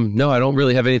 no, I don't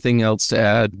really have anything else to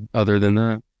add other than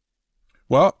that.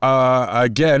 Well,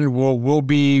 again, we'll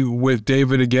be with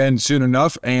David again soon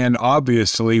enough, and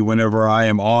obviously, whenever I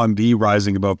am on the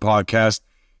Rising Above podcast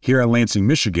here in Lansing,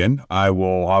 Michigan, I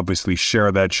will obviously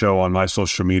share that show on my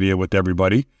social media with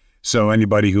everybody. So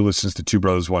anybody who listens to Two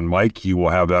Brothers, One Mic, you will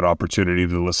have that opportunity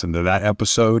to listen to that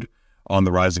episode on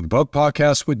the Rising Above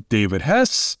podcast with David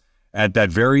Hess at that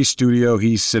very studio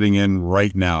he's sitting in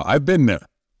right now. I've been there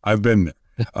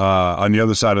on the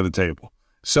other side of the table.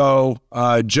 So,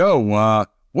 Joe,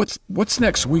 what's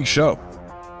next week's show?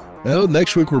 Well,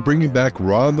 next week we're bringing back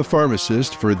Ron the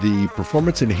Pharmacist for the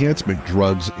Performance Enhancement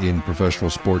Drugs in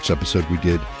Professional Sports episode we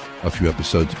did a few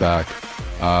episodes back.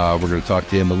 We're going to talk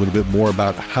to him a little bit more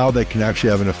about how that can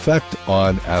actually have an effect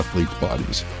on athletes'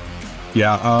 bodies.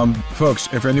 Yeah, folks,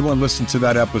 if anyone listened to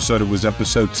that episode, it was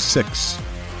episode 6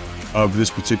 of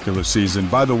this particular season.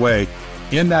 By the way,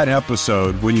 in that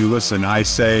episode, when you listen, I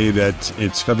say that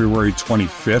it's February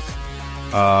 25th.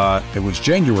 It was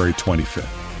January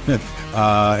 25th.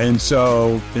 And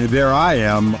so there I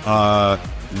am,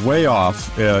 way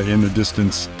off in the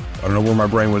distance. I don't know where my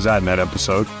brain was at in that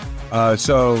episode.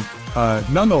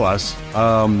 Nonetheless,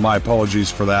 my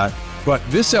apologies for that. But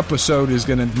this episode is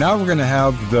now we're going to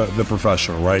have the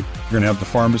professional, right? We're going to have the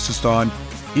pharmacist on.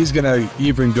 He's going to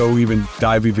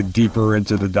dive even deeper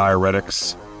into the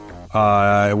diuretics.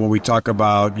 When we talk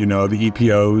about, the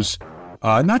EPOs,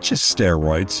 not just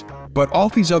steroids, but all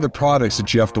these other products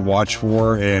that you have to watch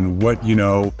for, and what,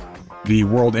 the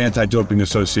World Anti-Doping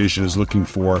Association is looking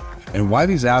for, and why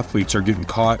these athletes are getting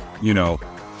caught,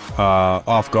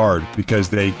 off guard, because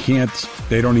they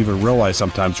don't even realize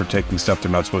sometimes they're taking stuff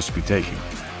they're not supposed to be taking.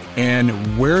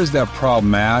 And where is that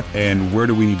problem at, and where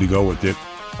do we need to go with it?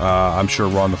 I'm sure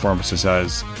Ron the Pharmacist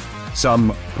has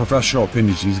some professional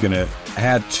opinions he's going to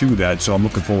add to that, so I'm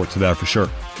looking forward to that for sure.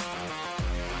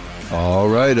 All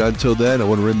right, until then, I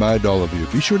want to remind all of you,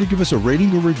 be sure to give us a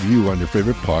rating or review on your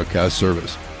favorite podcast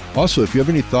service. Also, if you have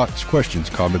any thoughts, questions,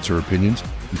 comments, or opinions,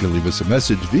 you can leave us a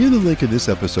message via the link in this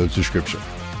episode's description.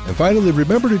 And finally,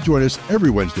 remember to join us every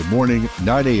Wednesday morning,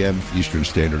 9 a.m. Eastern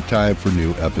Standard Time for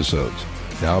new episodes.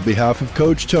 Now, on behalf of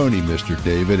Coach Tony, Mr.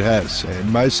 David Hess,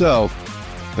 and myself,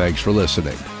 thanks for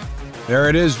listening. There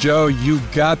it is, Joe. You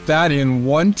got that in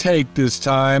one take this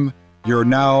time. You're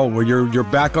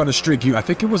back on a streak. I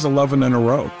think it was 11 in a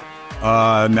row.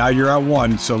 Now you're at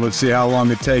 1, so let's see how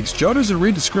long it takes. Joe doesn't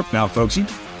read the script now, folks.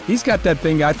 He's got that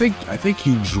thing. I think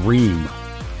you dream,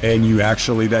 and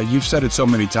you've said it so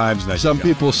many times. That some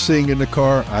people sing in the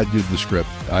car. I do the script.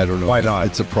 I don't know. Why not?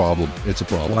 It's a problem.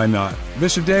 Why not?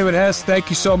 Mr. David Hess,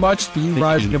 thank you so much for you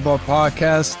Rising Above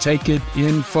podcast. Take it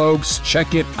in, folks.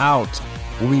 Check it out.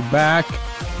 We'll be back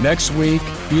next week.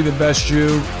 Be the best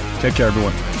you. Take care,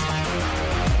 everyone.